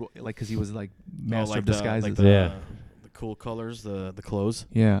you because he was like Oh, master like of the, disguises. like the, Yeah. the cool colors, the clothes.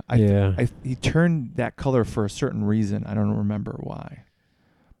 Yeah, Yeah. he turned that color for a certain reason. I don't remember why,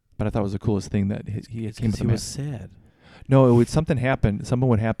 but I thought it was the coolest thing that he It's came 'cause with he a was mask. sad. No, it would something happen. Something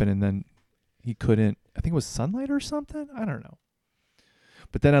would happen, and then he couldn't. I think it was sunlight or something. I don't know.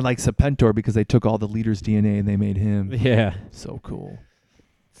 But then I like Serpentor because they took all the leader's DNA and they made him Yeah. so cool.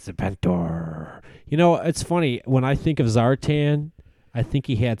 Serpentor. You know, it's funny. When I think of Zartan, I think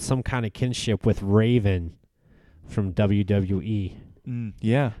he had some kind of kinship with Raven from WWE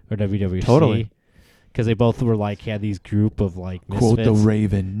Yeah. or WWC. Totally. Because they both were like had these group of like Quote the misfits.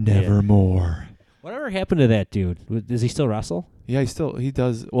 Raven, nevermore. Whatever happened to that dude? Does he still wrestle? Yeah, he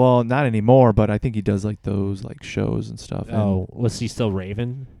does. Well, not anymore, but I think he does like those like shows and stuff. And Oh, was he still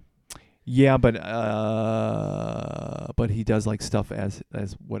Raven? yeah, but he does like stuff as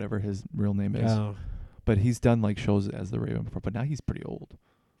whatever his real name is. Oh, But he's done like shows as the Raven before. But now he's pretty old.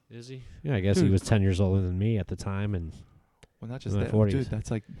 is he? Yeah, I guess he Dude. was 10 years older than me at the time, and Well, not just In my that, 40s. dude.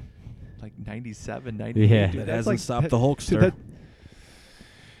 That's like 97, 98. Yeah. dude. That That's hasn't like, stopped that- the dude, Hulkster. that-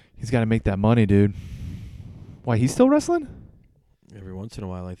 he's got to make that money, dude. Why, he's still wrestling? Every once in a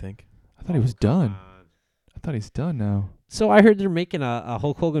while, I think. I thought he was done. I thought he's done now. So I heard they're making a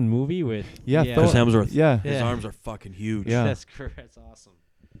Hulk Hogan movie with Yeah, Chris Thor- Hemsworth. Yeah, His Yeah. arms are fucking huge. Yeah. That's awesome.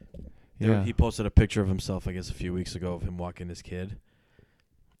 yeah. He posted a picture of himself, I guess, a few weeks ago of him walking his kid,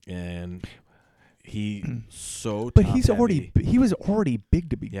 and he so. But top he was already big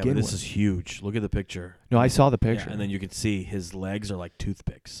to begin Yeah, but this with. is huge. Look at the picture. No, I saw the Yeah, picture. and then you can see his legs are like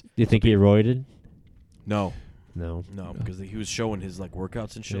toothpicks. Do you think he roided? No, No. because he was showing his like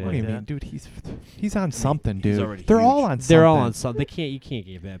workouts and shit Yeah. What do like you that. mean, dude? He's on something, he's dude. already They're huge. all on something. They're all on something. You can't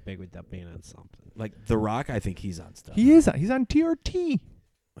get that big without being on something. Like The Rock, I think he's on stuff. He is. He's on TRT.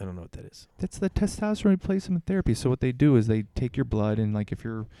 I don't know what that is. That's the testosterone replacement therapy. So what they do is they take your blood and like if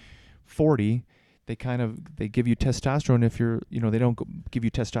you're 40, they give you testosterone if you're, they don't give you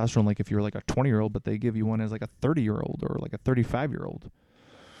testosterone like if you're like a 20-year-old, but they give you one as like a 30-year-old or like a 35-year-old.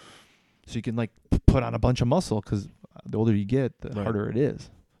 So you can like put on a bunch of muscle because the older you get, the Right. harder it is.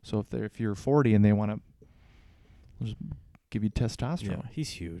 So if you're 40 and they want to just give you testosterone. Yeah, he's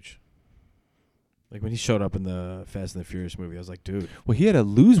huge. Like when he showed up in the Fast and the Furious movie, I was like, dude. Well, he had to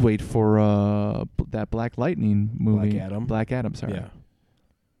lose weight for that Black Lightning movie. Black Adam? Sorry. Yeah.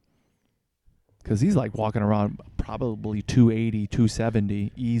 Because he's like walking around probably 280,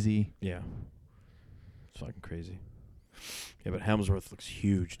 270, easy. Yeah. It's fucking crazy. Yeah, but Hemsworth looks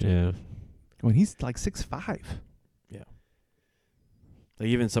huge, dude. Yeah. When he's like 6'5". Like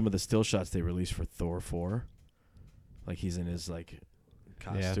even some of the still shots they released for Thor 4, like he's in his like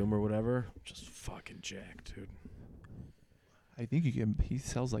costume or whatever, just fucking jacked, dude. I think he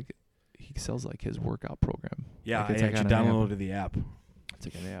sells like his workout program. Yeah, Like I it's like actually on an app. downloaded the app. It's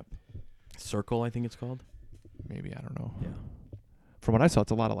like an app. Circle, I think it's called. Maybe, I don't know. Yeah. From what I saw,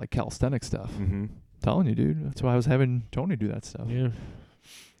 it's a lot of like calisthenic stuff. Mm-hmm. Telling you, dude. That's why I was having Tony do that stuff. Yeah.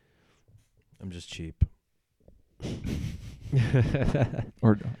 I'm just cheap.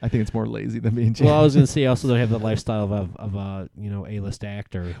 Or I think it's more lazy than being cheap. Well, I was gonna say, also don't have the lifestyle of a A-list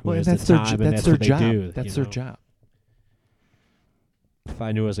actor. Who Well, has that's the their time, jo- and that's that's their what job. they do. That's you their know? job. If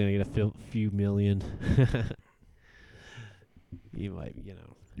I knew I was gonna get a few million, you might,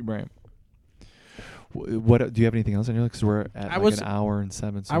 Right. What do you have anything else on your list? Because we're at I was- an hour and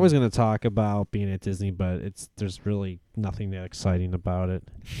 7. So I was gonna talk about being at Disney, but there's really nothing that exciting about it.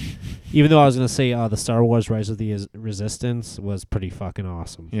 Even though I was gonna say the Star Wars: Rise of the Resistance was pretty fucking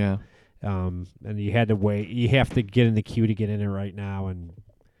awesome. Yeah. And you had to wait. You have to get in the queue to get in it right now, and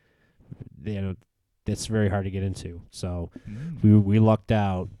it's very hard to get into. So we lucked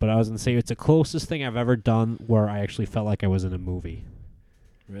out. But I was gonna say it's the closest thing I've ever done where I actually felt like I was in a movie.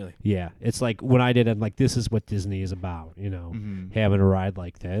 Really? Yeah, it's like when I did it, I'm like, this is what Disney is about, Mhm. having a ride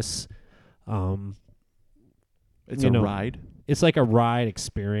like this. It's you a know, ride. It's like a ride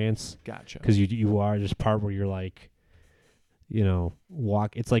experience Gotcha. because you are this part where you're like,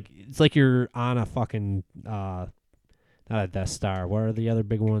 walk. It's like you're on a fucking not a Death Star. What are the other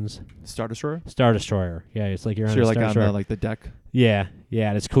big ones? Star Destroyer. Star Destroyer. Yeah, it's like you're on So you're a like Star on Destroyer. the deck. Yeah,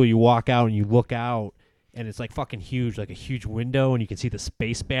 and it's cool. You walk out and you look out, and it's like fucking huge, like a huge window, and you can see the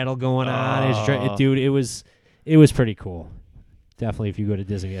space battle going on. Oh. Dude, it was pretty cool. Definitely, if you go to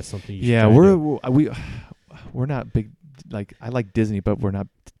Disney, that's something you should Yeah, try to do. we're not big. Like I like Disney, but we're not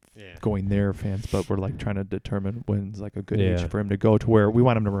Yeah. going there fans. But we're like trying to determine when's like a good Yeah. age for him to go to where we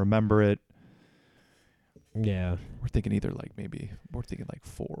want him to remember it. Yeah. We're thinking either like we're thinking like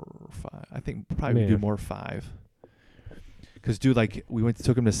 4 or 5. I think probably we Yeah. do more 5. Because dude, like we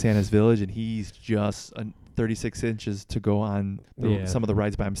took him to Santa's Village, and he's just 36 inches to go on Yeah. some of the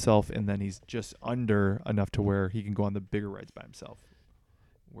rides by himself, and then he's just under enough to where he can go on the bigger rides by himself.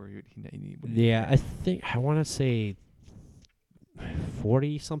 Where Yeah, I think I want to say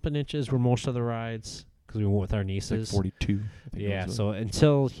 40 something inches were most of the rides because we went with our it's like nieces. 42. I think it Yeah, was, so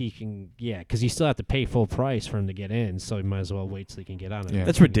until he can, because you still have to pay full price for him to get in, so you might as well wait till he can get on it. Yeah.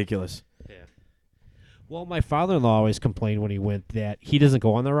 That's ridiculous. Yeah. Well, my father-in-law always complained when he went that he doesn't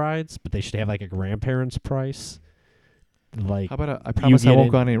go on the rides, but they should have like a grandparents price. like How about I promise I get won't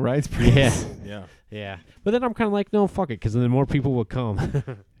in- go on any rides. yeah, please? Yeah. yeah. But then I'm kind of like, no, fuck it, because then more people will come.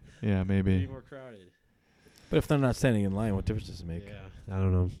 Yeah, maybe. more crowded. But if they're not standing in line, what difference does it make? Yeah, I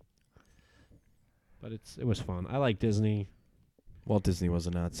don't know. But it was fun. I like Disney. Walt Disney was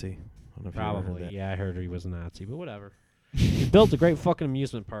a Nazi. I don't know if you ever heard Probably. that. Yeah, I heard he was a Nazi, but whatever. He built a great fucking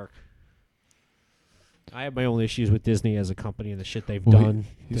amusement park. I have my own issues with Disney as a company and the shit they've Well, done.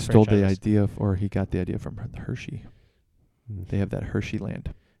 He to stole the franchises. idea, or he got the idea from Hershey. They have that Hershey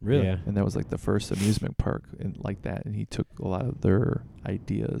Land, Really? Yeah. and that was like the first amusement park like that. And he took a lot of their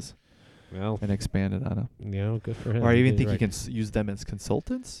ideas Well, and expanded on them. you know, good for him. Or I even did think right. he can use them as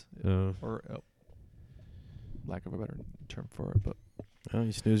consultants, or lack of a better term for it. But Oh,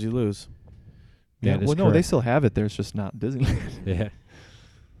 you snooze, you lose. Yeah, yeah, that's well, no, they correct. still have it there. It's just not Disneyland. Yeah.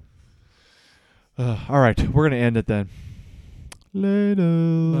 All right, we're gonna end it then. Later.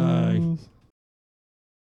 Bye.